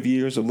formative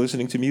years of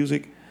listening to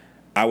music,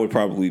 I would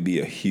probably be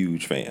a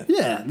huge fan.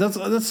 Yeah,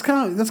 that's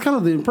kind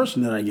of the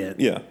impression that I get.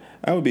 Yeah,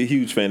 I would be a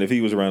huge fan if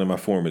he was around in my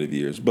formative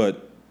years,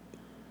 but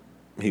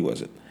he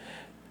wasn't.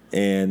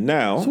 And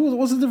now, so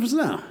what's the difference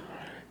now?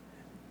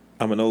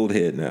 I'm an old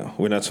head now.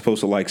 We're not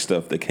supposed to like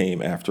stuff that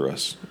came after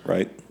us,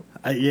 right?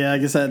 I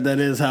guess that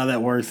is how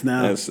that works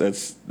now.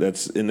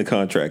 That's in the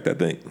contract, I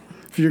think.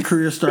 If your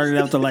career started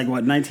after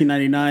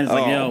 1999, it's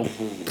like, yo,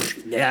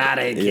 get out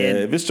of here, kid.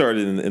 Yeah, if it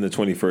started in the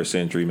 21st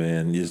century,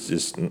 man, it's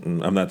just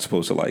I'm not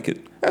supposed to like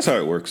it. That's how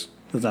it works.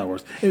 That's how it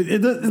works.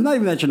 It's not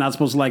even that you're not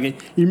supposed to like it.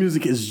 Your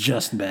music is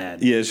just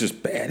bad. Yeah, it's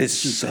just bad.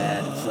 It's just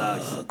bad. It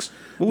sucks.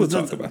 We'll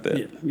talk about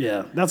that.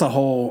 Yeah, that's a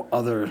whole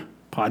other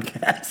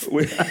podcast.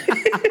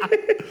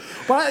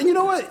 But you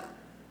know what?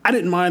 I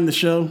didn't mind the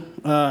show,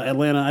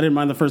 Atlanta. I didn't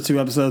mind the first 2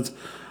 episodes.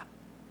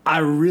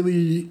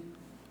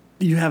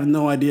 You have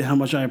no idea how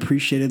much I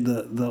appreciated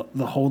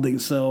the holding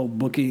cell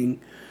booking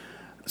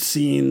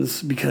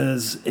scenes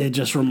because it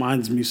just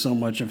reminds me so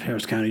much of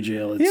Harris County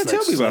Jail. It's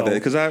tell me about that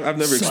because I've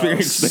never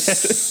experienced that.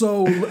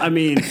 So, I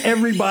mean,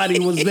 everybody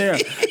was there.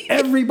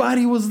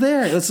 Everybody was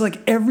there. It's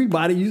like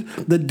everybody,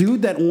 the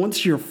dude that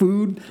wants your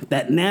food,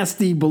 that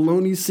nasty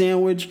bologna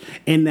sandwich,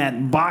 and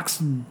that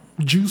boxed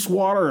juice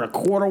water, a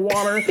quart of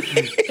water,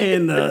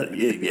 and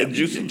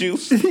juicy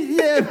juice.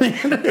 Yeah,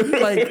 man.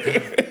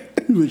 Like,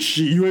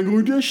 shit, you ain't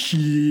going to that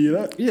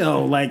shit.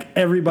 Like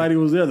everybody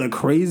was there. The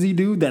crazy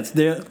dude that's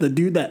there, the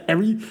dude that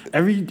every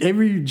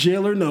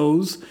jailer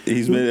knows.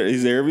 He's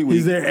there every week.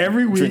 He's there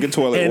every week drinking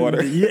toilet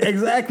water. Yeah,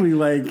 exactly.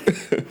 Like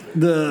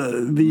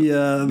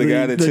the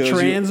guy that tells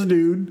trans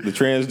dude, the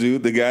trans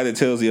dude, the guy that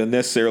tells the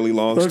unnecessarily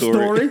long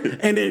story,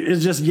 and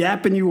it's just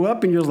yapping you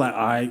up, and you're like,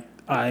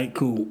 all right,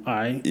 cool. All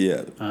right.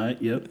 Yeah. All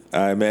right, yep.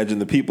 I imagine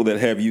the people that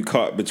have you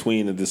caught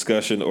between a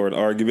discussion or an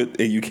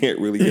argument and you can't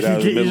really get out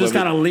of the middle of it. You just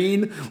kind of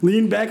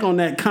lean back on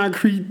that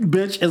concrete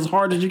bench as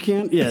hard as you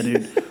can. Yeah,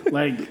 dude.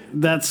 Like,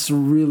 can't go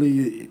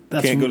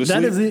to sleep.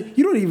 That is it.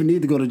 You don't even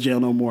need to go to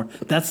jail no more.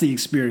 That's the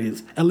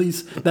experience. At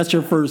least that's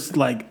your first,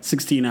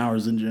 16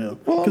 hours in jail.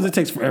 Because it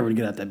takes forever to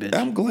get out that bitch.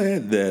 I'm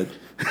glad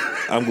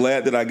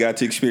that I got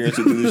to experience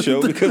it through the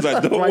show because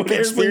I don't want to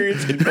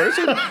experience it in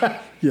person.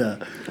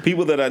 Yeah.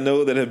 People that I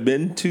know that have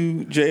been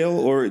to jail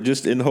or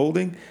just in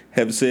holding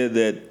have said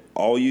that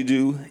all you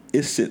do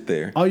is sit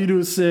there. All you do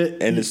is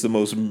sit. And it's the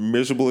most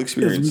miserable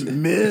experience. It's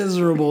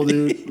miserable,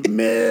 dude.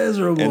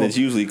 Miserable. And it's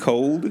usually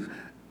cold.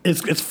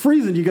 It's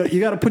freezing. You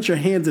got to put your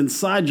hands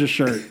inside your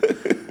shirt.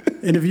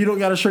 And if you don't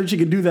got a shirt, you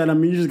can do that. I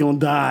mean, you're just going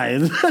to die.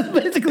 That's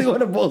basically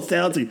what it boils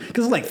down to.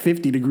 Because it's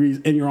 50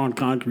 degrees and you're on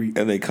concrete.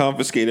 And they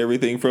confiscate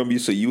everything from you,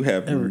 so you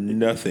have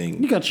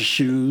nothing. You got your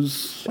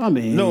shoes. I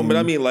mean. No, but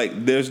I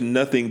mean, there's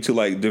nothing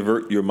to,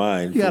 divert your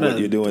mind from what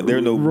you're doing. There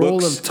are no roll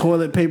books. Of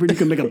toilet paper you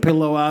can make a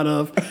pillow out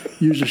of.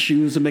 Use your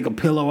shoes to make a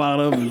pillow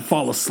out of and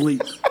fall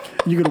asleep.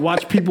 You could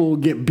watch people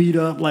get beat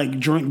up, like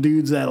drunk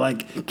dudes that,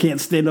 can't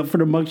stand up for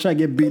the mugshot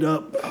get beat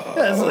up.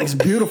 Yeah, it's a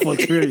beautiful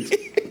experience.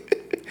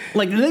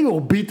 They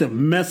will beat the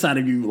mess out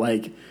of you,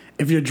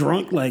 if you're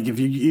drunk, like if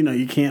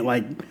you can't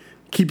like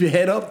keep your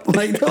head up,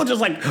 like they'll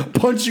just like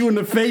punch you in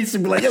the face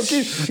and be like, yo,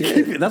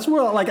 keep it. That's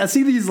where like I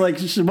see these like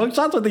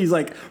mugshots with these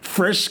like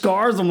fresh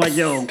scars. I'm like,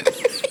 yo,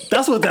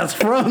 that's what that's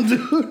from,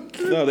 dude.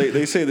 No,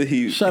 they say that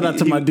he. Shout out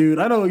to my dude.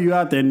 I know you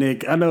out there,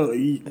 Nick. I know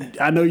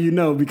you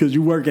know because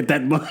you work at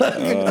that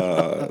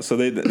mug. So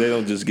they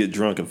don't just get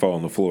drunk and fall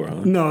on the floor,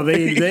 huh? No,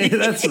 they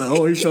that's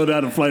he showed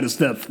down a flight of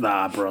steps.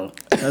 Nah, bro.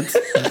 This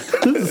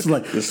is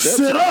like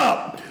sit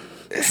up.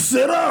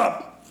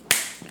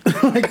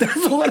 Like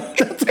that's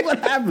what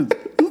happens.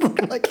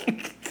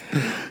 Like,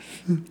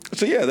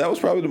 so yeah, that was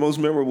probably the most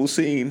memorable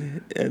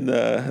scene in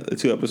the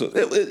 2 episodes.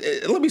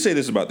 Let me say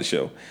this about the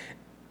show,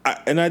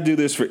 I do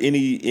this for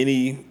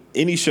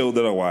any show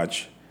that I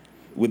watch,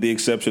 with the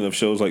exception of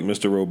shows like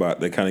Mr. Robot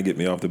that kind of get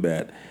me off the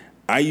bat.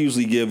 I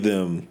usually give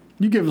them.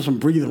 You give them some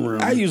breathing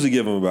room. I usually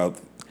give them about.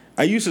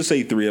 I used to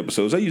say 3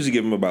 episodes. I usually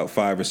give them about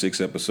 5 or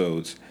 6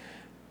 episodes.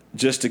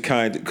 Just to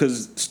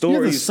because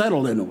stories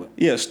settle into it.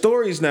 Yeah,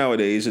 stories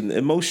nowadays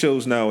and most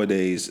shows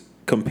nowadays,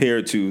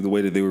 compared to the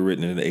way that they were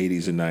written in the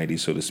 80s and 90s,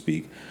 so to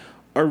speak,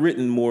 are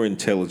written more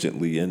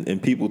intelligently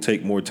and people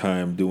take more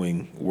time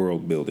doing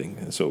world building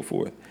and so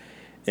forth.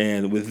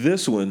 And with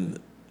this one,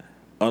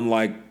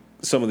 unlike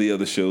some of the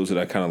other shows that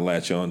I kind of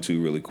latch on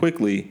to really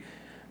quickly,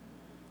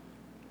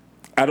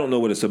 I don't know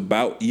what it's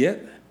about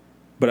yet,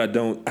 but I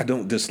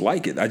don't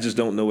dislike it. I just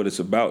don't know what it's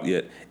about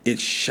yet.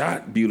 It's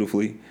shot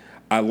beautifully.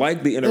 I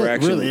like the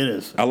interaction. It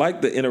is. I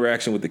like the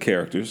interaction with the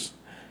characters.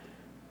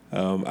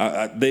 And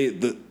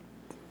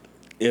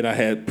I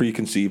had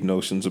preconceived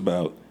notions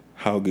about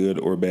how good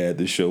or bad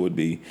this show would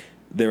be.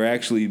 They're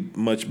actually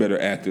much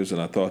better actors than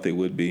I thought they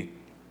would be.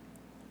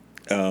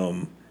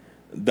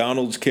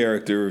 Donald's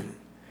character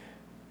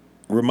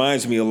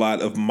reminds me a lot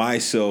of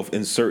myself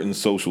in certain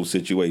social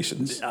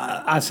situations.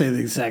 I say the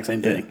exact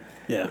same thing.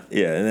 Yeah.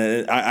 Yeah,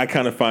 and I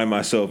kind of find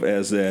myself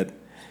as that.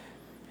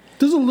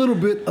 There's a little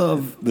bit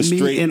of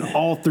me in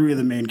all 3 of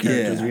the main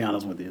characters, to be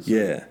honest with you. So.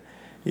 Yeah.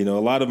 A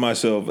lot of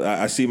myself,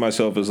 I see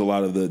myself as a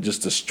lot of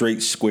just a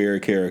straight, square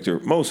character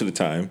most of the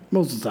time.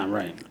 Most of the time,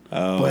 right.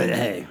 But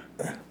hey.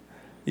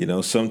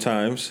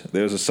 Sometimes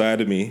there's a side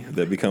of me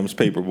that becomes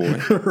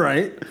Paperboy.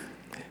 Right.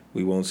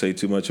 We won't say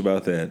too much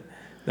about that.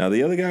 Now,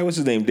 the other guy, what's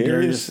his name?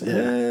 Darius?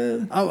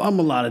 Yeah. I'm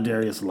a lot of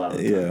Darius a lot of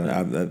the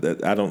time.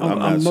 Yeah,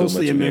 I'm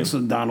mostly so much a mix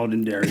of Donald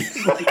and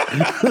Darius.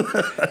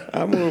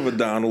 I'm more of a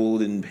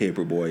Donald and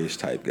Paperboyish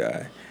type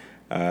guy.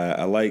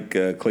 I like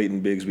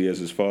Clayton Bigsby as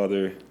his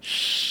father.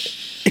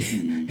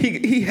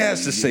 He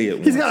has to say it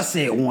once. He's got to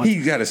say it once.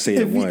 He's got to say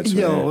it once.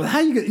 Yo,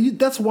 how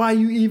that's why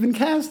you even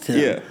cast him.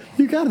 Yeah.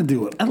 You got to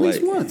do it at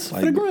least once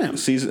for the gram.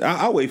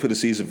 I'll wait for the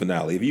season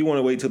finale. If you want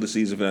to wait till the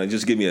season finale,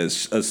 just give me a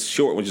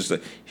short one. Just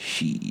like,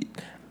 shit.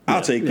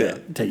 I'll take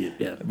that. Take it,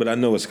 yeah. But I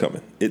know it's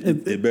coming.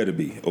 It better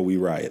be, or we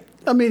riot.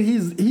 I mean,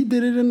 he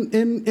did it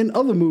in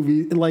other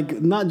movies,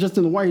 like not just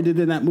in The Wire. He did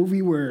it in that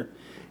movie where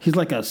he's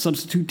like a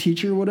substitute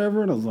teacher or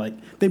whatever. And I was like,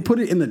 they put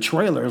it in the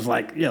trailer. It's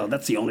like, yo,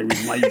 that's the only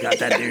reason why you got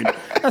that dude.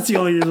 That's the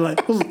only reason,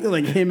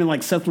 like him and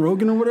like Seth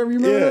Rogen or whatever. You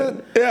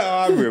remember that? Yeah,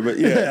 I remember.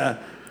 Yeah.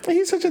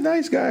 He's such a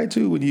nice guy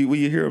too. When you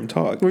hear him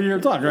talk, when you hear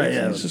him talk, right?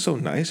 Yeah, he's just so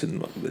nice,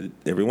 and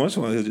every once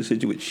in a while he'll just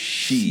hit you with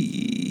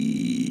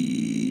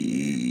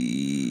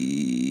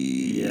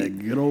Yeah,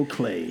 good old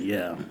Clay.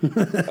 Yeah.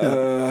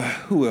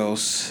 Who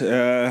else?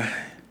 And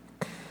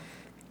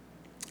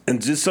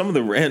just some of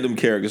the random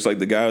characters, like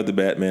the guy with the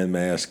Batman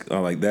mask.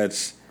 I'm like,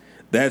 that's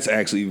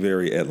actually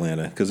very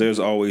Atlanta, because there's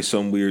always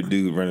some weird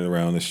dude running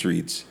around the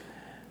streets.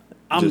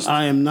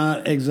 I am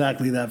not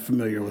exactly that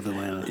familiar with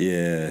Atlanta.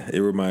 Yeah, it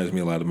reminds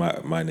me a lot of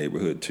my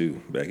neighborhood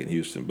too, back in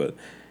Houston. But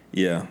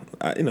yeah,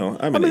 I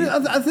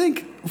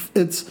think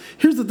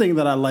here's the thing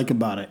that I like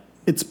about it.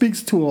 It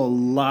speaks to a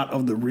lot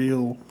of the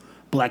real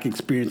black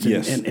experience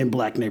in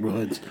black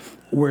neighborhoods,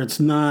 where it's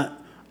not,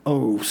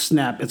 oh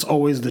snap, it's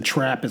always the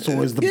trap, it's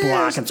always the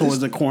block, it's always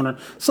the corner.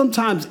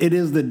 Sometimes it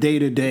is the day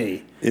to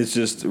day. It's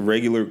just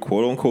regular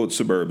quote unquote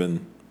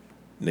suburban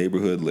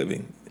neighborhood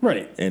living.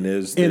 Right. And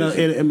there's in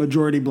a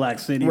majority black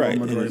city, right,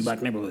 or a majority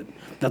black neighborhood.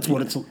 That's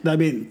what it's. I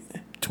mean,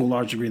 to a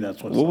large degree,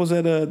 that's what. What was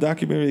that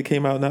documentary that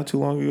came out not too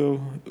long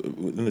ago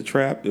in the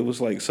trap? It was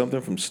like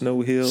something from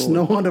Snow Hill.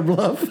 Snow on the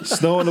Bluff.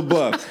 Snow on the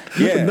Bluff.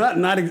 Yeah.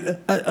 not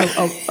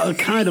a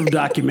kind of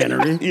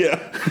documentary. Yeah.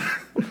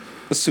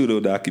 A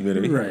pseudo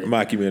documentary. Right.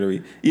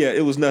 Mockumentary. Yeah,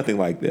 it was nothing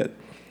like that.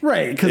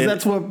 Right, because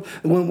that's when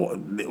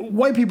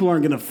white people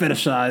aren't going to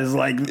fetishize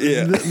like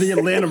the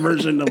Atlanta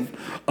version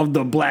of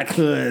the black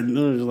hood. And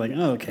they're just like,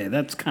 oh, okay,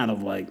 that's kind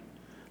of like,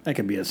 that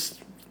could be a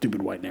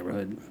stupid white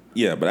neighborhood.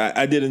 Yeah, but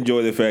I did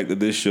enjoy the fact that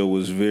this show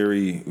was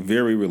very,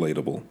 very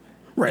relatable.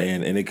 Right.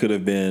 And it could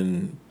have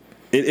been,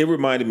 it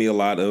reminded me a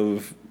lot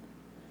of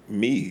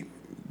me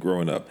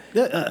growing up.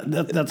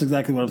 That's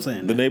exactly what I'm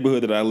saying. The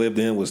neighborhood that I lived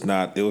in was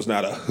not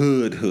a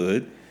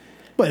hood.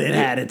 But it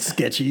had its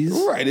sketchies.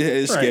 Right, it had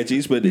its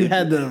sketchies, but you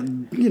had the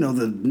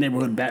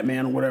neighborhood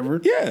Batman or whatever.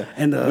 Yeah,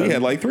 and we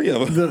had like 3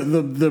 of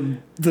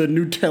them. The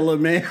Nutella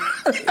man.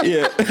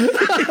 Yeah,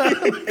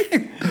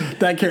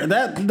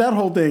 that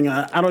whole thing.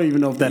 I don't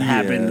even know if that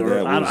happened, or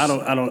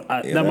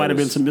that might have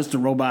been some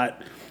Mr.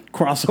 Robot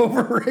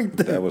crossover right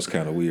there. That was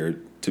kind of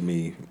weird to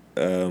me.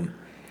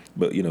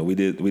 But we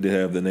did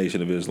have the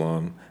Nation of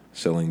Islam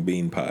selling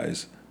bean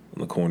pies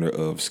on the corner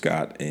of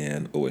Scott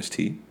and OST.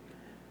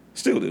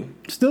 Still do.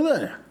 Still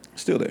there.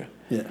 Still there.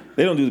 Yeah.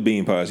 They don't do the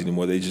bean pies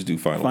anymore. They just do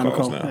final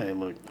calls now. Hey,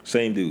 look.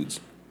 Same dudes.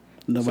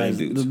 Same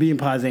dudes. The bean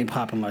pies ain't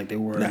popping like they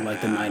were in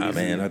like the 90s.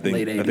 Man, and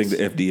late 80s. I think the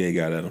FDA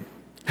got at them.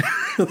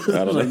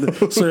 I don't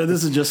know. Sir,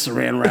 this is just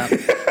saran wrap.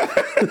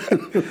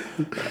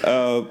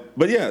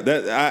 But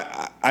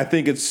yeah, I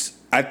think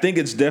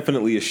it's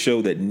definitely a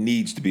show that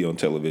needs to be on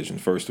television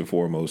first and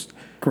foremost.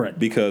 Correct.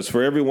 Because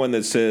for everyone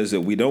that says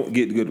that we don't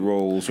get good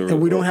roles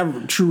and we don't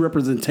have true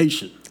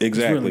representation. Exactly.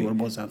 That's really what it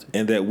boils down to.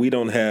 And that we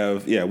don't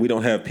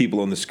have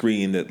people on the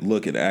screen that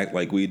look and act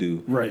like we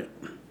do. Right.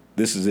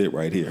 This is it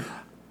right here.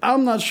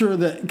 I'm not sure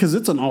that, because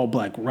it's an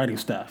all-black writing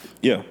staff.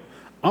 Yeah.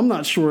 I'm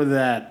not sure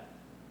that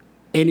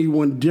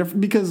anyone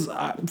different, because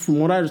from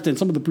what I understand,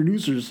 some of the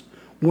producers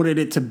wanted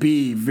it to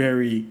be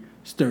very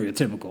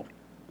stereotypical.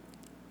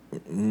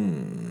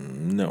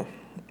 No,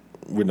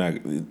 we're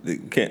not.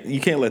 You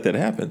can't let that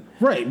happen.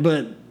 Right,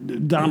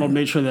 but Donald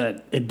made sure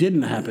that it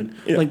didn't happen.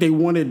 Yeah. Like they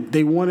wanted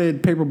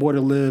Paperboy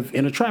to live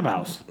in a trap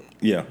house.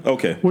 Yeah.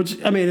 Okay. Which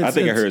I mean, I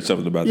think I heard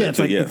something about that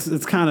too. Yeah,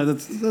 it's kind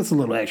of that's a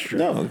little extra.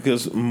 No,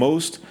 because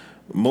most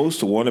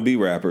wannabe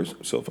rappers,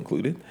 self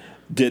included,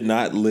 did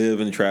not live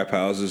in trap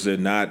houses. They're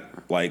not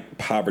like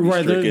poverty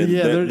stricken.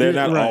 They're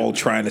not all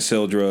trying to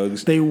sell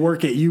drugs. They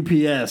work at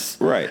UPS.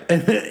 Right.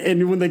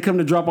 And when they come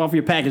to drop off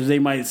your package, they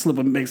might slip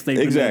a mixtape.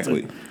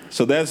 Exactly.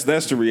 So that's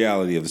the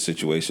reality of the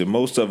situation.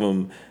 Most of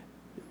them,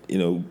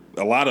 a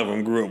lot of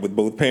them grew up with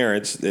both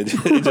parents. They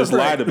just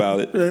lied about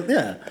it.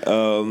 Yeah.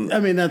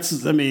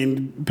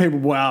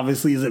 Paperboy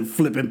obviously isn't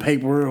flipping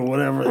paper or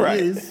whatever. Right.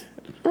 It is.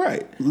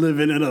 Right,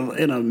 living in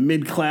a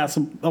mid-class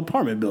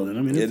apartment building.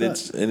 I mean,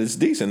 it's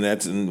decent.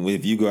 And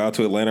if you go out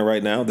to Atlanta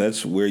right now,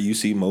 that's where you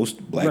see most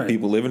black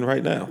people living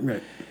right now.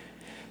 Right.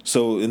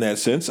 So in that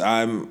sense,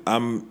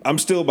 I'm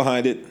still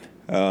behind it.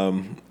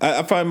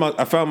 I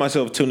found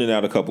myself tuning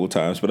out a couple of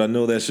times, but I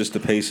know that's just the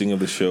pacing of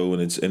the show,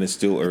 and it's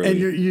still early. And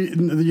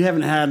you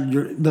haven't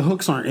had the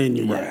hooks aren't in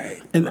you yet.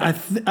 Right. And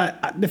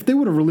if they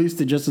would have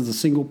released it just as a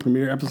single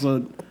premiere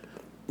episode.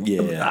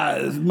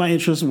 Yeah, my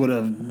interest would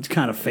have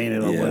kind of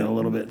fainted away a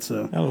little bit.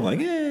 So I was like,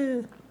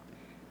 yeah.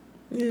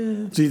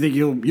 So you think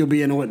you'll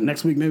be into it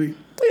next week, maybe?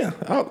 Yeah.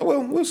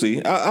 We'll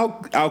see. I'll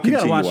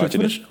continue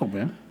watching it. Show,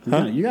 man.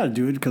 Huh? You got to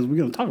do it because we're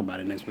going to talk about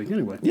it next week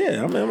anyway.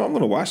 Yeah, I'm going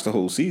to watch the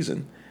whole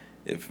season.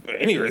 If for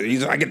any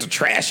reason I get to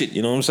trash it,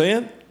 you know what I'm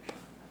saying?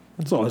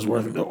 It's always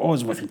worth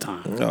your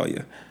time. Oh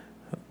yeah,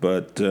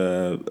 but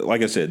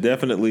like I said,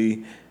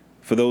 definitely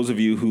for those of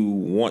you who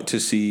want to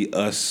see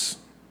us,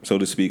 so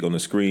to speak, on the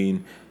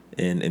screen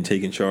and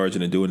taking charge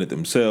and doing it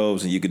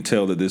themselves, and you can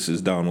tell that this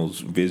is Donald's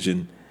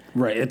vision.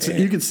 Right.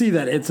 You can see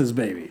that it's his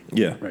baby.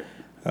 Yeah. Right.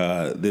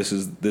 This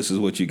is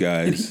what you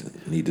guys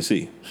need to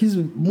see. He's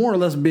more or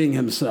less being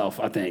himself,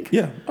 I think.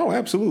 Yeah. Oh,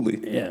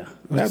 absolutely. Yeah.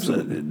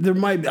 Absolutely. There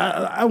might.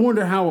 I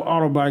wonder how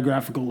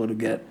autobiographical it'll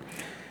get,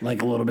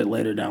 like a little bit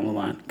later down the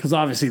line, because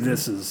obviously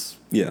this is.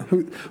 Yeah.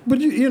 But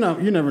you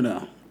never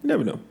know.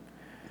 Never know.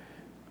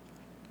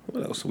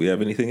 What else? Do we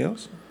have anything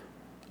else?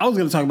 I was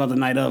going to talk about the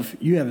night of.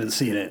 You haven't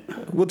seen it.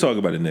 We'll talk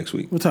about it next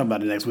week.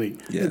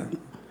 Yeah.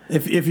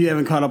 If you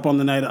haven't caught up on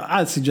the night,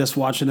 I'd suggest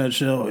watching that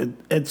show.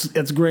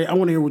 It's great. I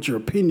want to hear what your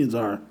opinions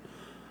are.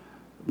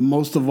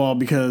 Most of all,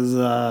 because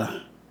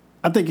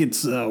I think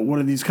it's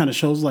one of these kind of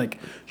shows like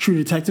True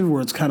Detective,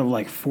 where it's kind of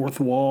like fourth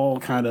wall,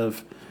 kind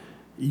of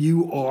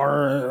you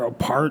are a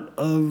part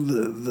of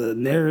the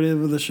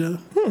narrative of the show.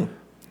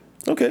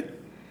 Okay.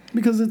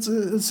 Because it's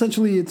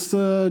essentially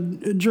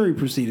jury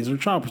proceedings or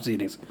trial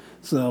proceedings.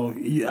 So,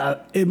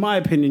 in my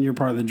opinion, you're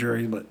part of the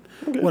jury, but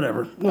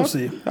whatever. We'll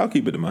see. I'll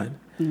keep it in mind.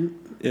 Mm-hmm.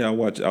 Yeah,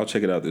 I'll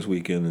check it out this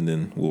weekend, and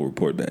then we'll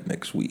report back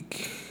next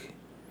week.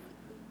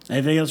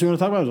 Anything else you want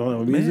to talk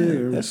about?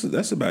 Man,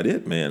 that's about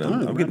it, man.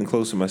 I'm getting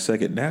close to my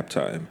second nap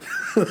time.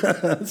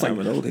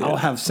 I'll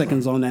have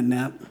seconds on that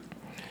nap.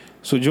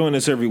 So join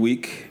us every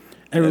week.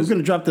 And we're going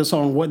to drop this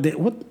on what day?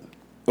 What?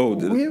 Oh,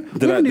 we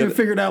haven't even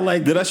figured out.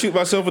 Like, did I shoot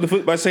myself in the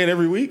foot by saying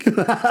every week?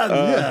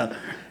 Yeah,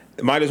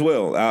 might as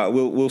well.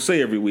 We'll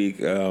say every week,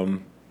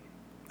 and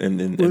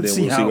then we'll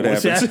see what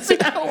happens. See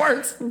how it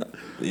works.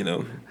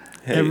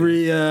 Hey,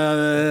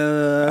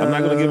 I'm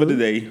not going to give it a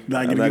day.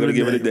 I'm not going to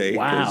give it a day.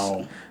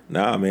 Wow.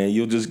 Nah, man,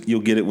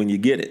 you'll get it when you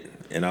get it,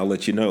 and I'll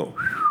let you know.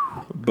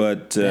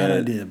 But bad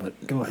idea,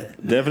 but go ahead.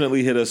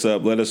 Definitely hit us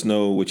up. Let us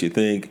know what you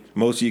think.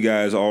 Most of you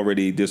guys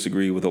already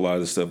disagree with a lot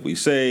of the stuff we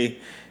say,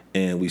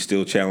 and we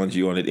still challenge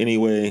you on it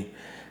anyway.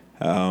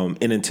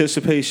 In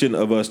anticipation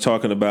of us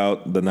talking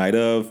about the night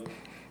of,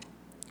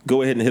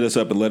 go ahead and hit us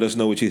up and let us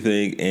know what you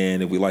think.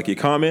 And if we like your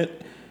comment,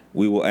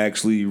 We will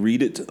actually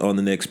read it on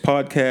the next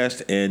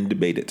podcast and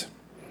debate it.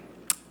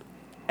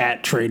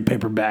 At Trade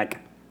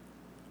Paperback.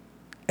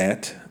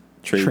 At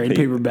Trade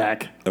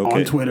Paperback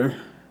on Twitter.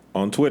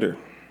 On Twitter.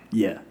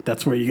 Yeah,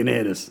 that's where you can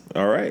hit us.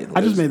 All right. I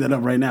just made that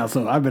up right now,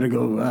 so I better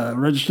go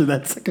register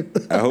that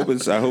second. I hope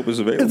it's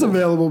available. It's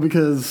available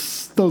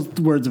because those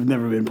words have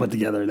never been put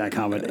together in that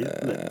comment.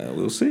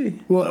 We'll see.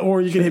 Well,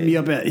 or you can hit me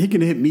up he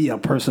can hit me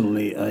up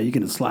personally. You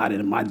can slide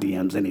into my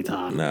DMs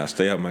anytime. Nah,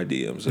 stay out my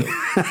DMs.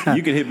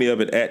 You can hit me up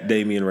at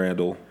Damian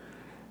Randall.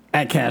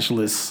 At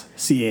Cashless,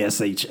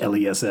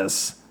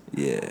 CASHLESS.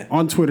 Yeah.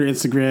 On Twitter,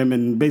 Instagram,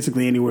 and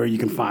basically anywhere you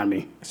can find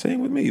me. Same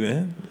with me,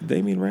 man.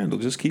 Damian Randall.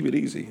 Just keep it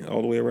easy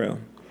all the way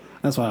around.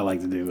 That's what I like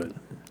to do, but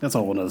that's a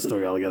whole other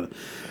story altogether.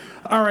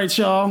 All right,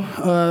 y'all.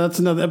 That's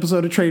another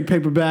episode of Trade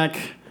Paperback,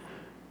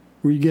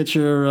 where you get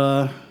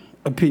your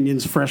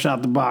opinions fresh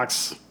out the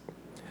box.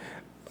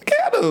 Look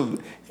at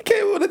him. He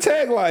came with a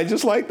tagline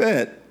just like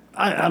that.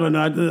 I don't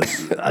know. I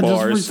just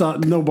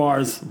rethought. No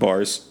bars.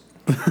 Bars.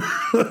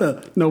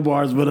 No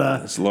bars,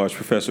 but it's large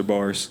Professor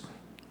Bars.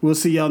 We'll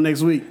see y'all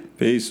next week.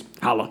 Peace.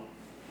 Holla.